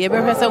Nkosuo de ye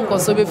behwe se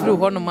Nkosuo be firi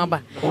ho no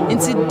maba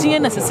nti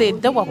din na se se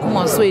da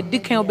wakoma so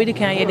edikan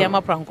obedikan ye de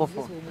ama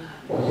prankofo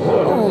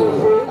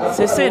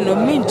se no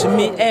mean to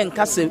me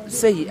enka se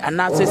say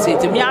ana se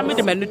te me ame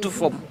de manutu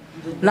fom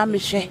na me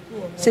hwe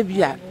se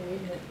bia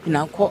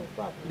nanko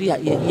bia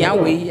ya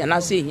we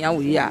ana se ya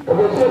we ya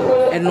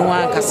eno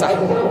ankasa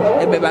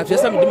e be ba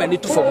fiasa me de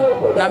manutu fom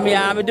na me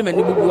ame de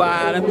manu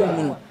bugua na be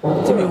mu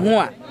ti me hu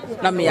a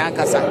na me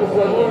ankasa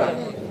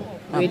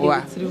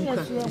Abua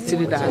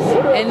Siridas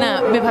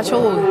ena me pacho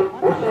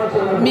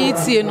me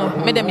tie no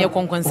me dem ye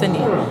konkonsani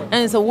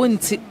en so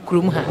wonti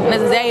kurum ha na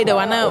ze ayi de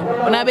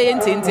wana be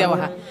yenti ntia wa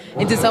ha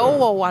nti se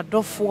wo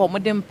wadofo o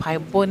modem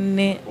paibo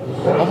ne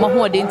o ma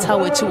ho de nta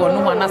wachi wo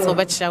no ho na so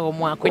be chia wo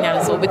mu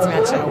akonya so betimi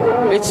a chia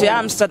e chia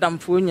Amsterdam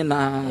fo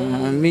nyina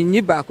me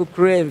nyi ba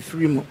kokura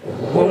mfiri mu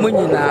wo mu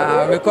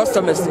nyina me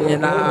customers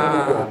nyina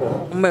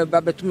me ba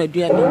betuma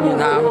duane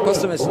nyina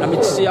customers na me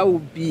chia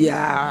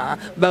obia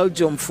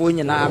Belgium fo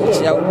nyina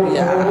ya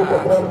ubia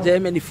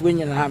Germany fo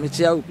nyina me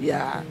chia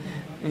ubia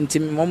nti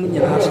mom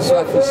nyina so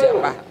afisi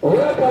aba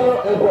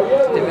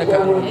de meka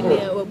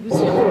ene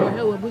wabusu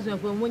busu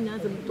for mo nya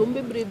sem to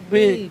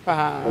bebrebe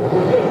pa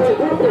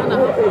na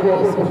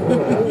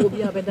ho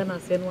bi abeda na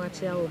se no a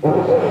chia wo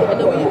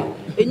na we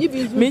enyi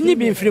bi nzu menyi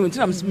bi mfiri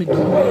ntina mse du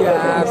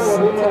ya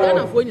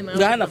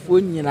Ghana fo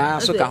nyina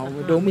so ka ho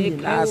do mu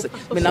nyina se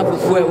me na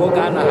fufu e wo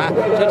Ghana ha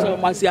so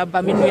ma si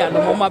aba me nua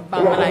no mo ba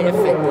ma na ye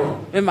fe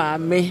me ma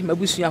me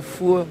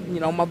mabusuafo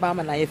nyina mo ba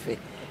ma na ye fe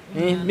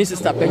me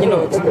sister penyi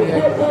na otimi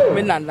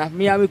me nana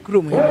me ya me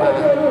krom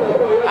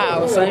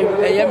Hemaa o sai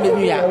e me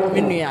nua o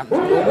mu nyina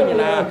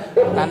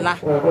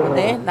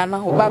nana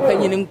o ba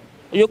penyi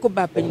yoko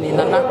ba penyi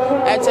nana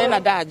e che na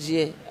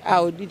daje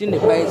odidi ne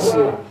ba echi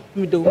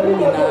mi do mu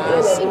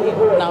nyina se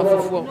na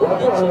fufu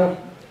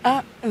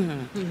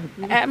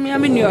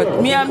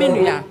me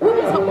nua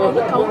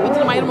ka o biti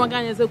ma yirmo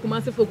Ghana se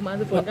kuma se fo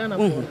Ghana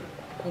me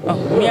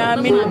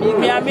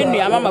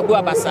nua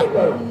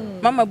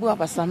mama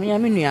Buabasa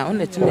me nua o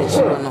na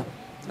timechi no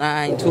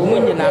na nti o mu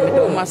nyina me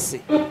do mase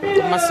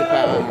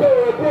pa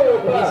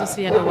Jesus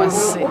ya do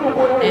wase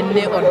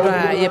enne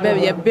odra ye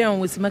be on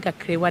wosima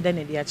kakre wada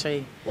ne dia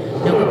choi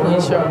na ko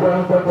insure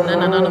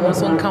na mo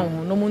so nka ho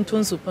no mo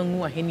nton so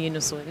pangu aheni no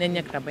so na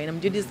nya kraba na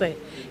mjudi say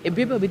e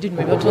biba be did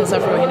me be ton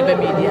safro Oheneba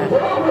Media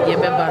ye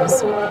be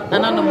banso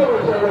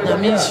na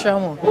me insure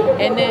mo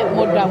enne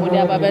modra mo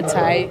dia ba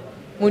betai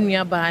mo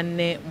nua ba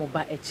ne mo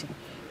ba echi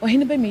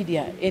Oheneba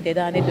Media e de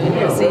da ne do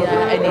ne se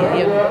ya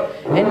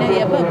ene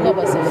ye ba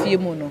Buabasa fie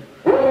mu no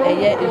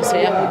eye nso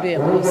ya hodo e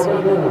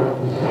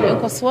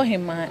Nkosuo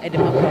Hemaa e de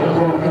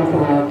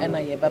makro ena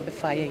ye ba be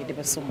fa ye de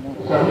be so mo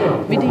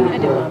midin e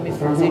de ma me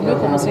friends enyo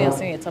komo so ya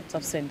sen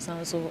tap sense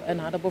so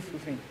ena adabo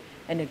frufin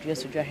ena dua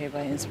so dwa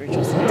heba in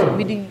spiritual center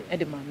midin e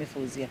de ma me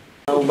fozia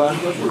oba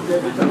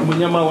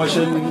munyama wa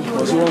sheni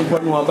so won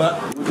kwanu aba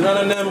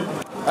udina nam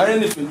aye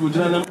ne fe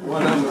udina nam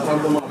wana me fa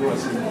do ma do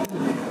wasi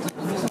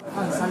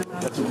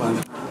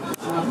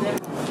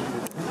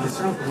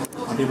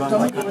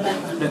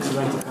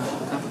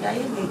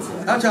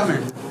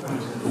Amen.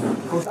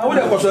 I would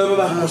have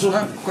so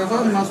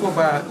must go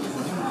by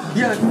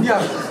dia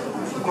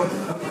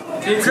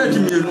trade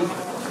me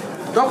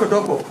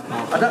doko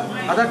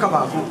ada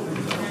kabako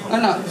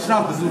ana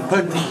snap zu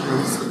panti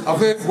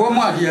ave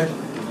woma dia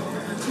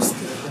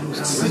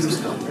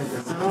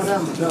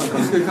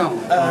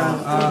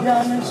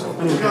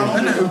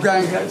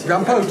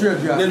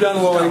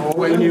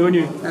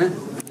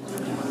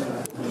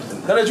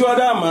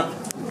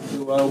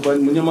Grandpa,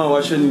 Munyama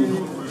washeni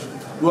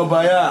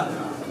wabaya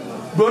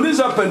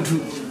Boniza pentu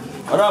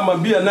Arama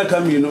bia na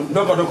kamino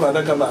doko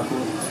adaka ba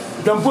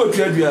Dampo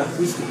tuadua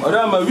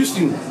Arama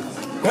wisdom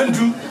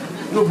pentu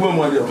no bo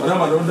mo dia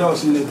Arama do da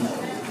osine bi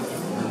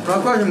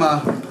Grandpa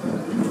Hemaa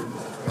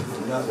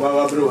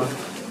wa brewa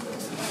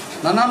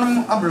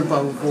Nananum abrepa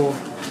ko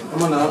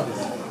amana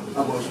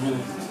abosmene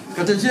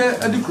Kateje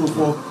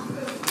adikrofo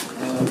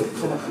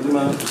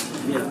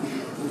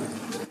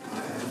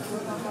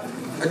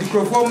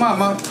Adikrofo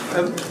mama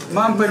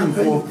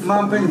mampanifo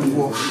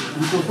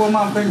Adikrofo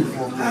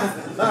mampanifo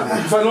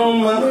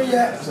Fanoma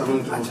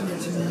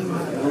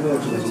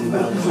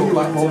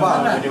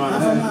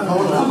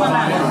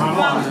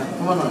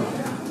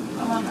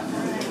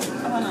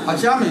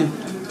Achami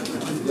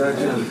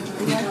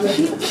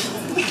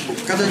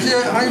Kateje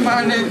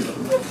Hemaa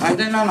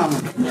aidena nama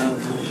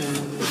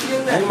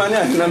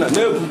Hemaa akinana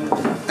nebu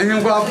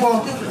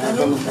Enyingwafo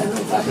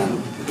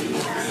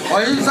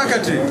Oyi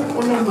secretary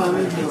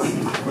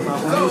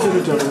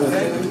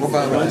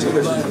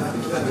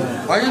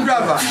Oyi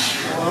driver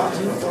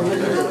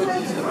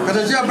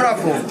Kateje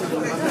bravo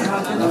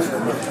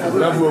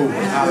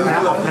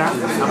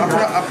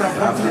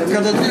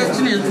Kateje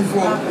tini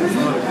tufo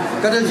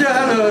Kateje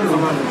hello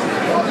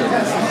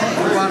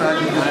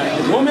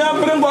Momi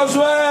aprengo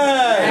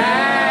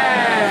soe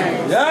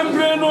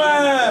Yambrenwe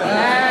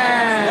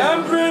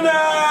Yambrena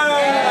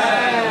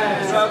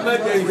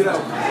Sabeke ngira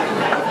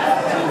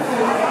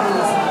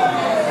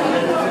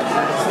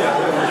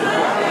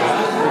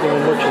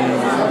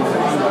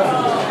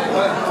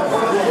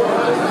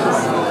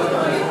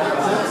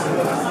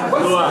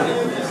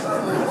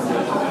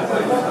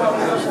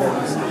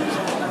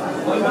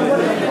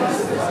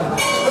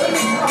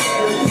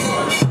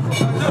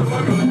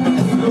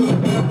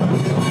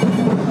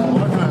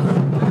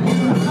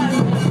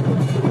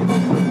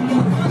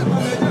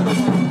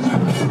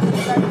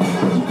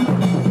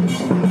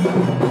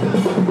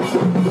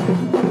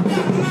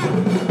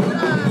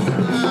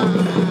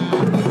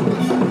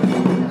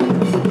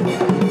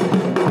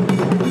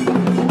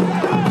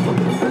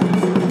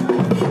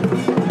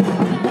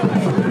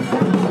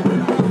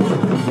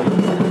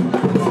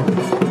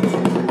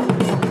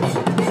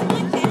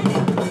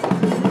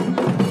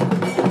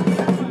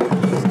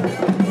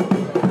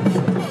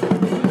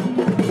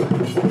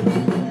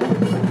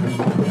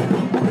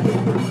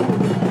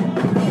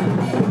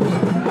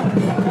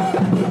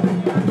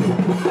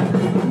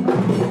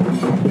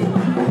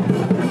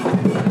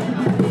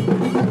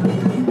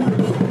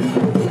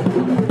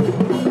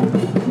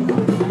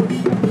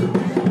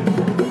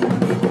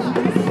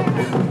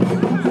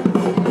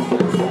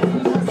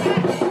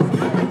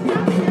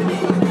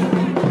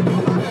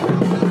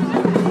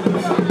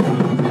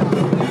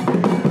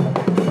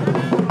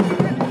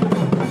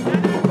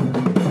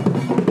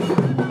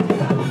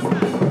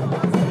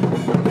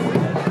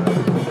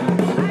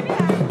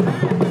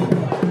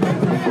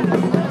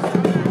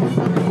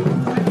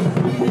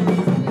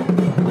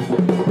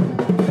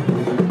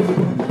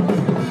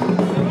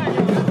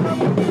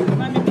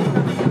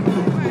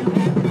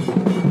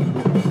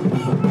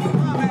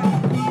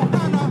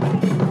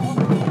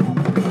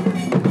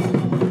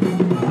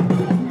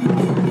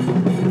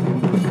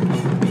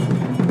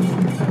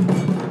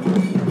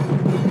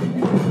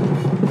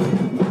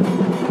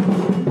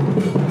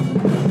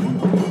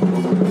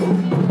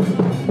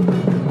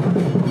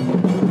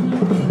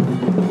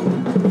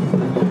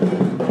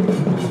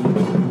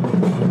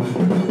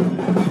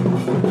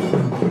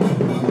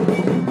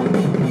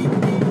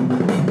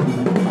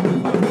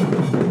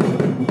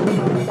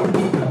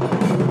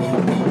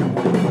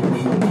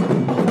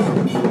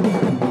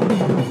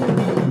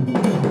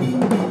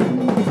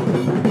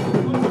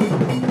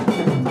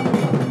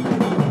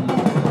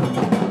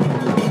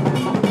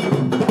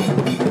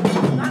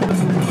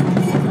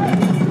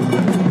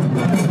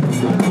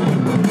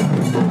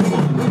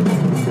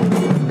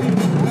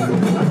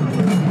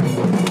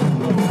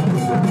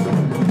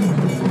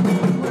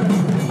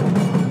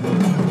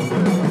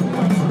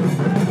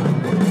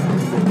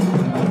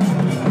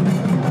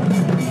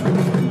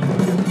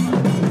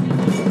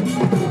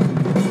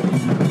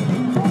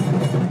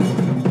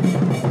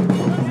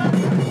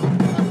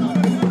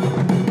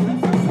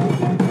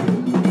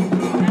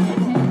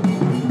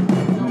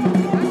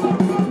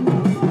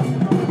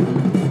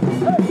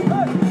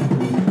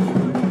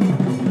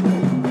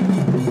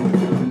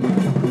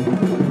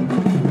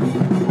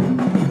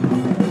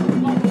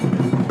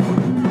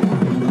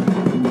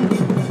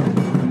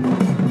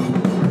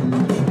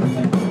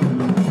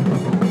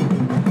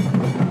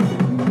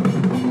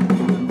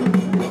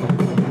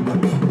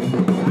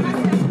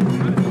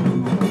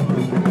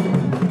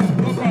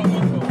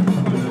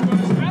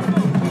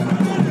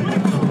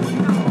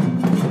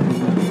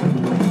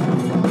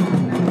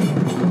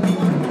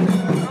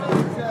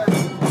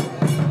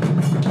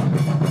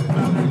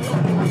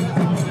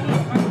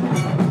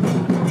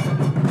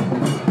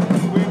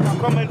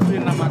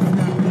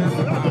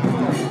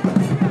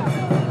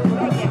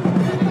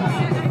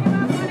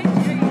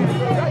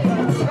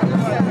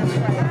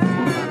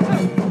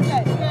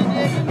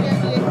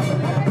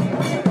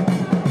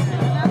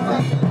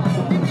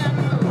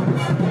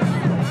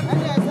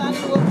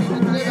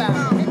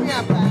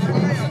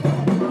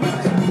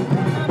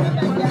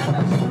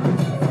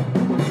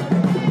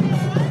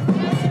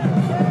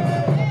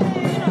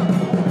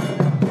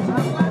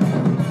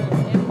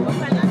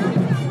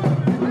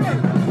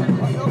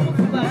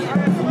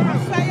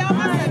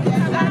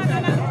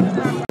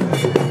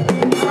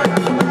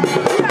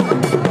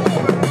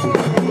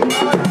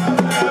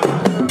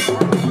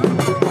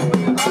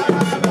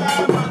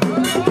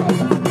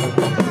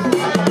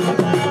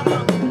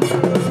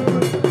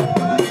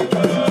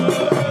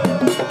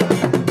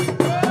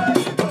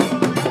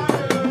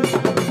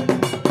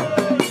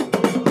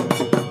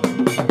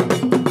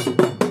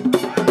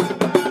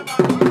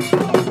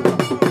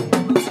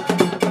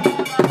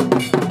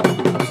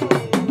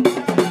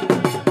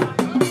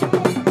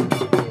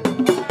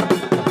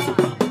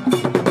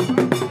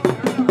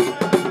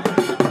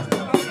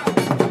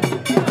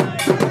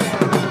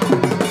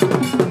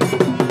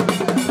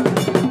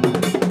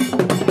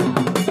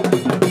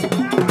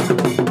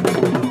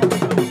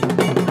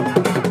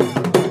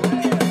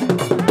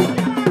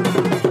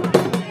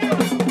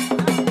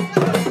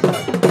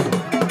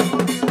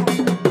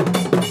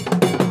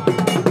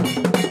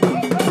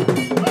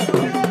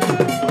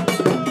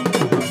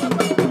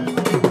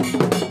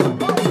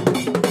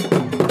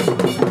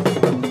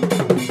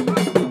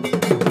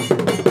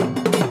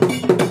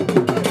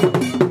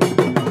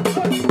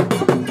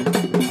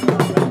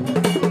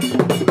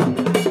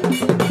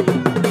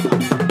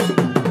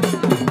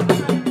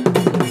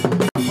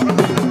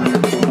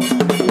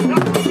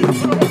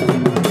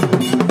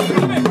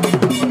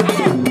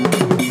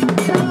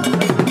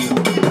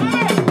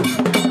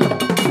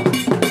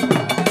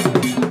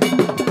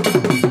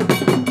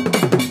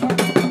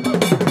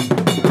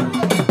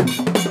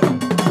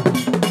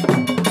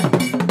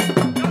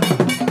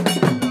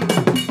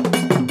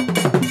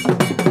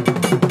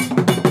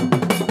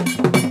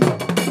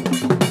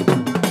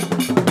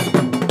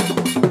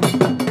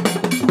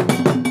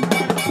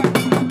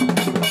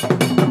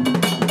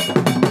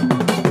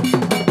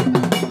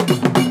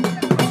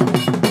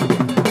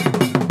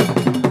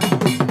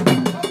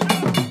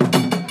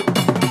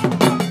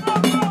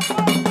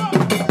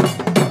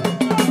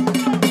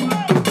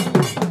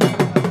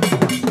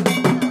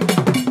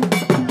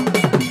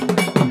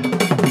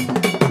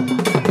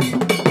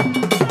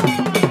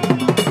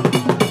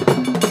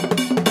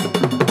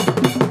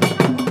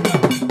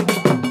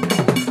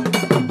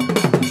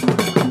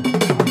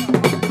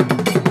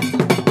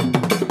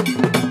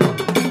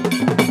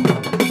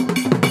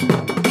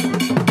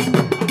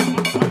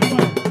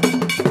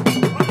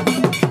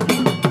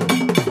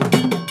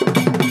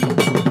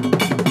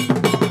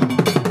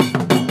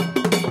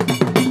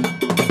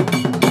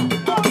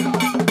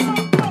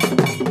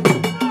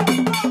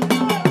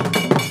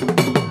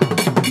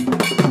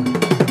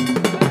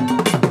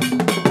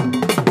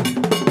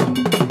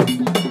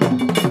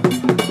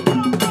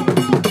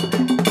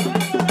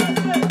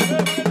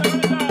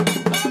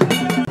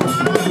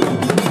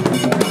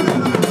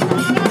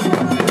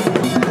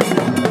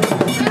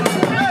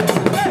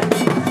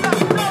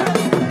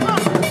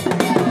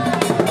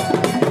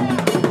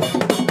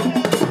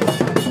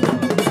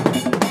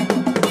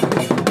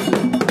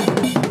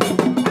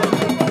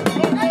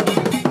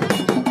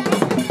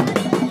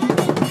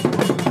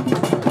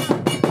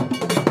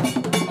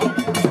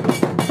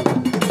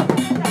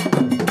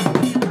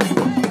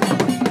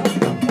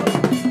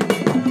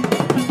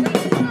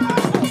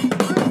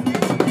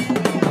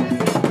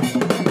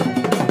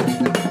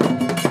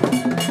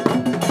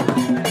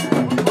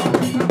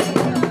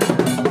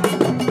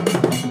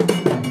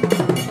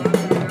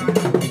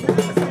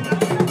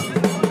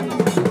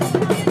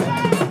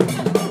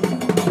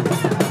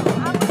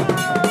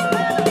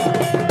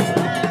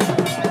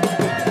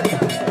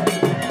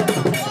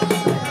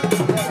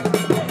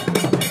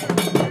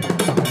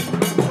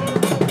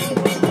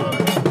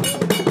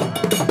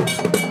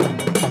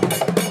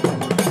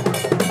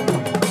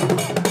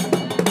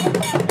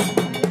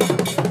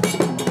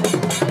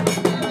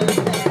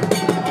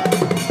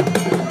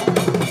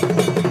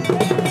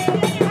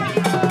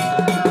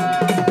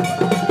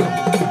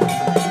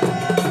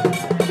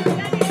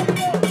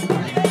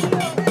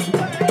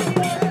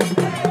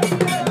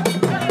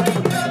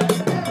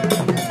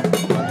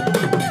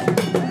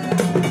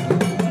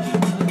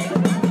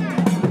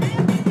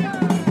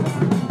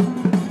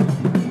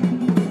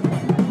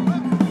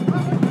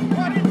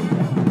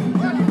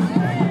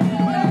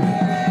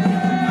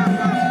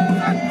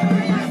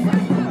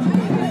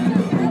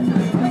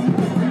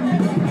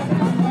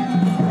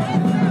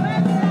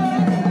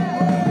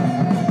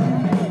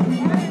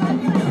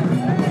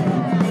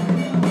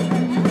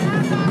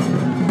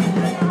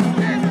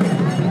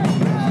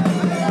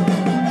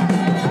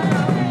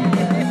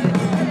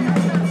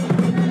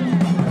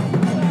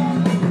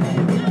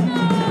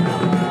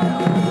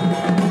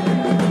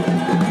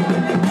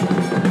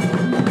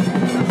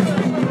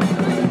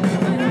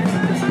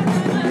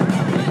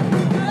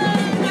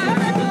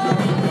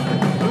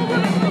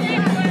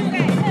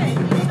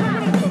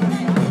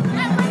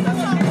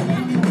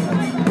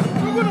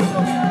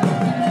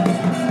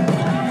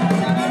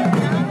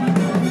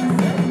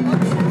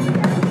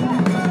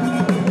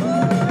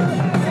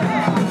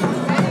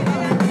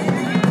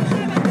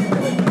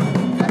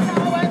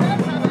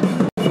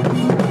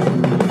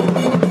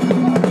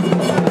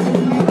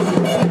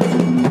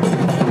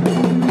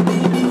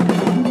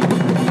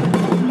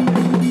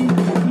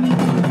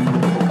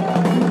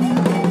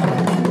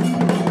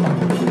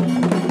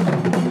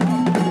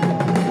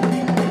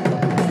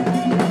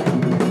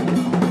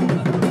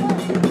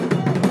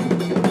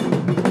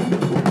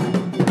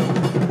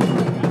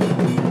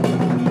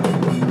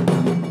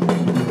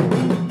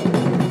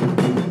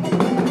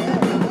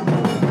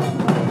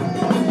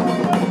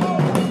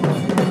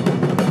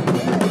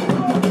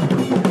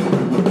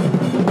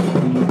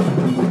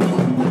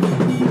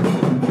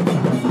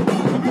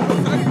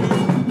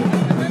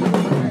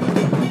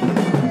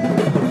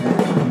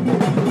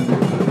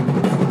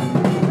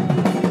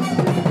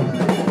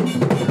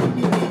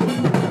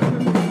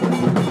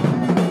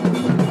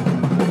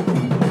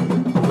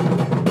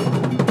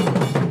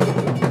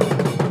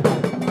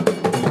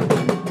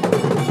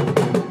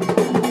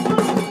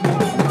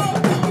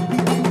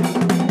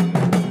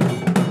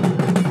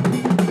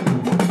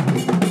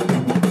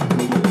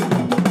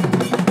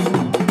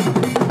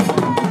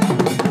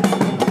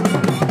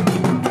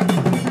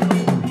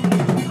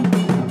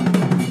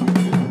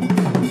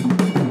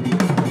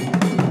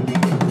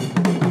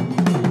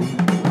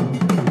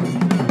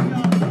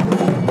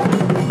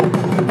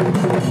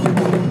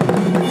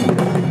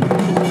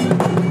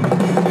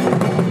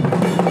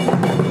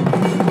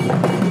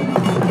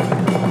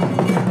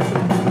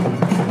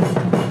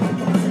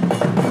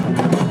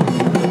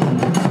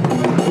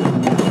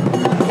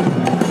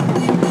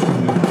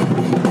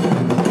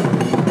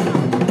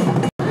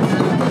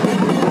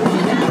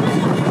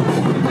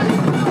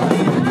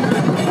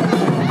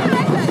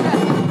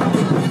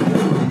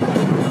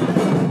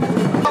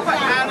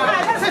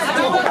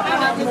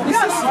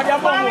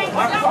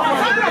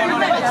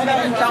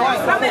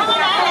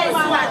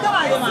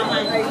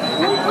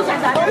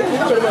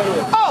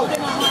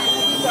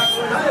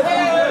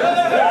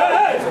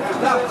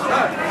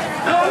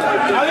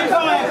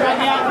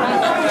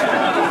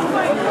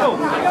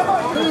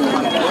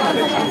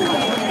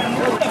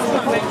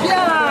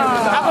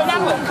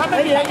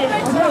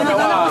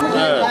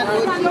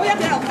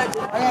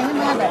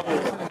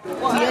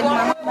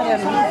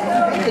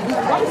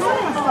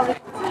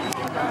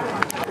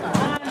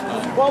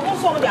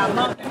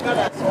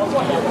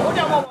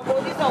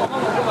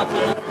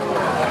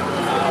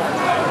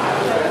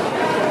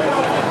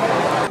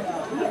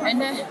And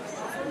then,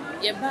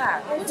 you're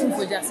back. What's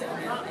for just a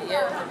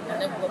year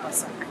and then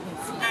Buabasa.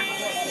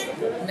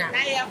 Now,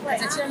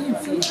 as a child, and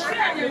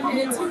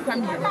it's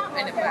coming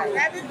and a bag.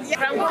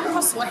 I'm going to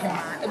Nkosuo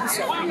Hemaa, a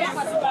bishop.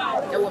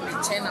 A woman,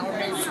 China, or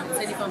men,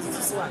 said he comes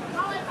to Swat.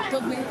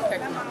 Told me,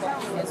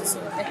 as a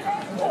sort of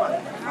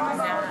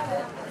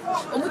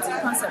almost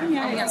concept, I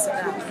answered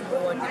that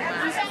for the man.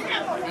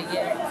 And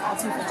yet,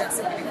 what's for just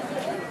a year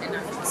and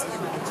I'm just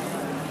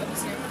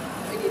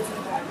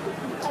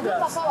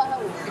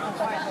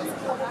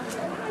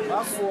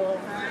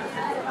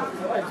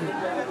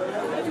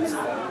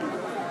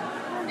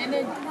and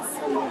then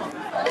someone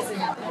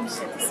I'm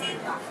sure to see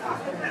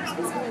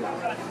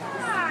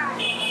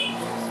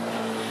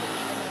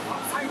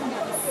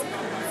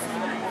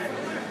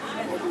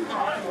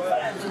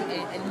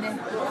and then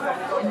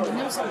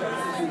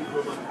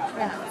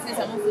since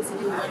I'm supposed to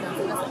do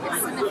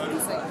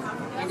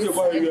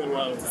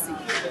one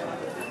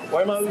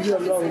why am I losing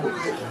along?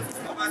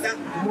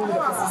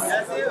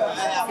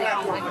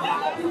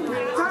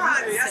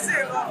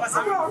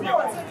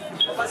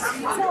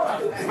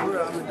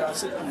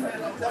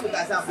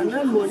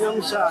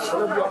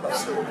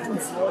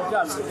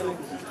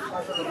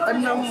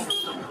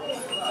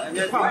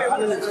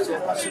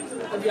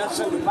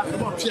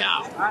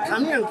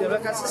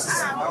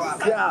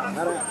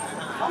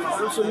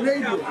 So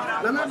maybe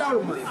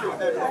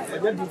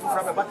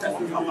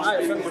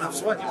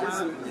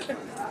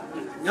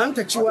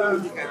Nyantakyiwaa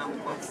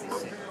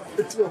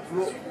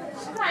Otamkuro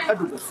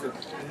adubefo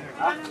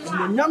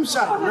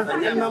nyamsha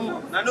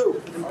na no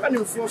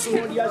panimfo so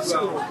ho dia se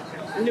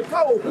ne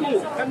pa wo hu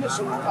ene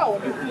so pa wo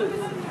de hu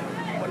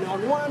ona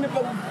ono ane pa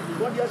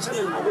wo dia se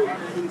ne no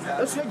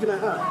eso gina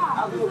ha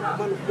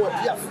man ko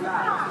dia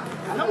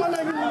na mana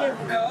ni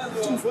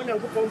tumfo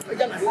nyankopɔ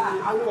agya na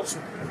awo so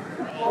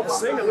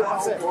sei na pa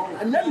se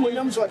ene mo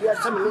nyamsha dia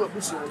se me no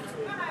abusu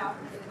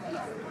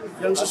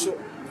yanso so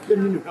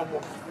eni no hamo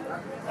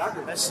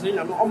asini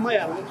na no omo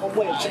ya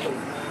chicken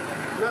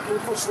na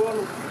Nkosuo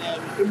no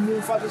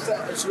emu fa se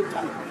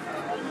esuta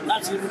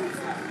lati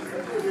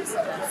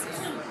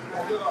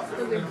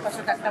ni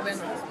pasha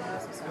kakabeno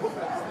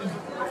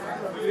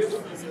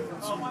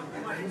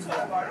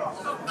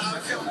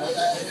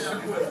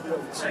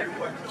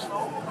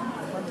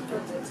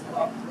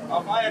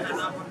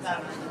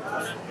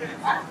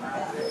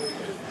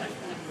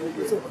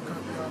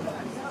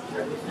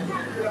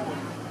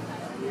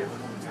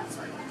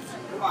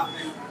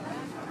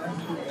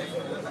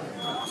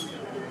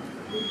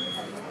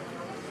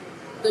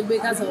the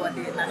big as a one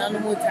day, and no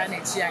more time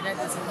next year. That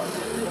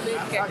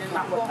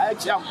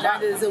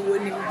is a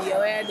winning the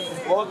away.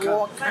 Walk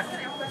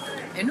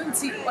and don't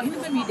see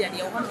Oheneba Media,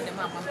 the one of the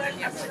mamma,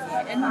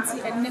 and don't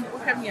see and then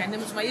come here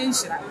and my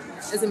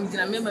insurance as a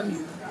member.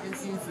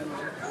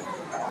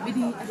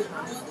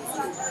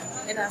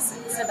 And I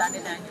said that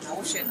I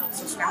will share no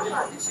subscribe to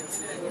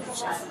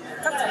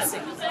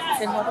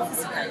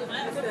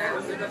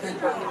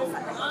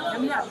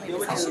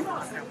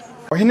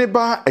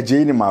Oheneba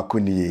Ejeni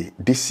Makuni,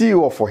 the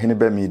CEO of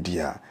Oheneba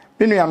Media.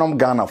 Minu yanom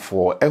Ghana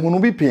for ehunu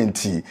bi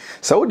penti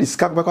sa wo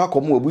discard beka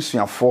akomo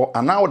abusuafo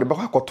ana wo de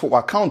beka akoto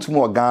account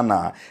mu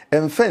Ghana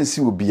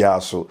emfansi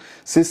obia so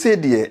sese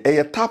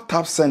de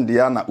tap send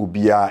ya na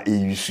obia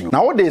eyusu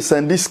na wo de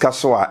send this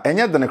so a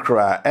enye de ne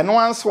kra eno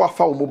anse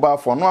wafa wo mobile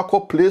phone no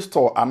akọ Play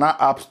Store ana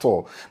App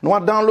Store no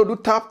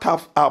download tap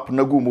app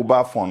na go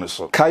mobile phone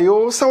so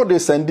kayo sa wo de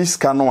send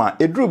this no a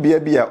edru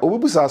bia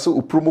obubusa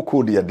so promo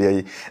code ya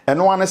de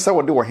eno ane sa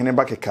wo de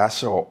Oheneba keka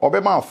so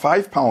obema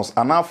 £5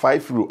 ana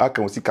 €5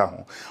 aka osika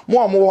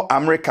More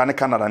America and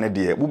Canada ne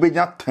de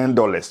wubenya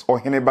 $10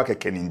 Oheneba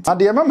keke ni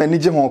ade ma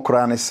manage ho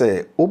kra ne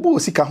se obo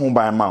osika ho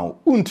ban ma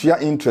untua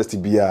interest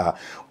bia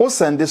o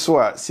send so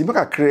a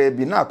sibaka kra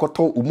bi na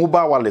akoto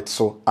mobile wallet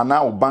so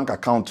ana o bank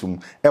account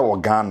e wo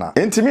Ghana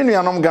entimi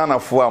nuanom Ghana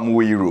fo am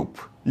wo Europe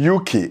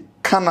UK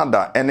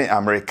Canada and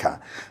America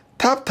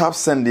tap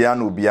send ya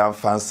no bia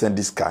fan send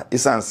diska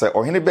isan se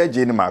Oheneba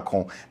Ejeni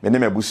Makon me ne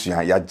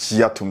mabusua ya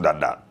gia tum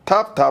dada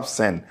tap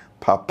send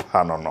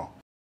papa no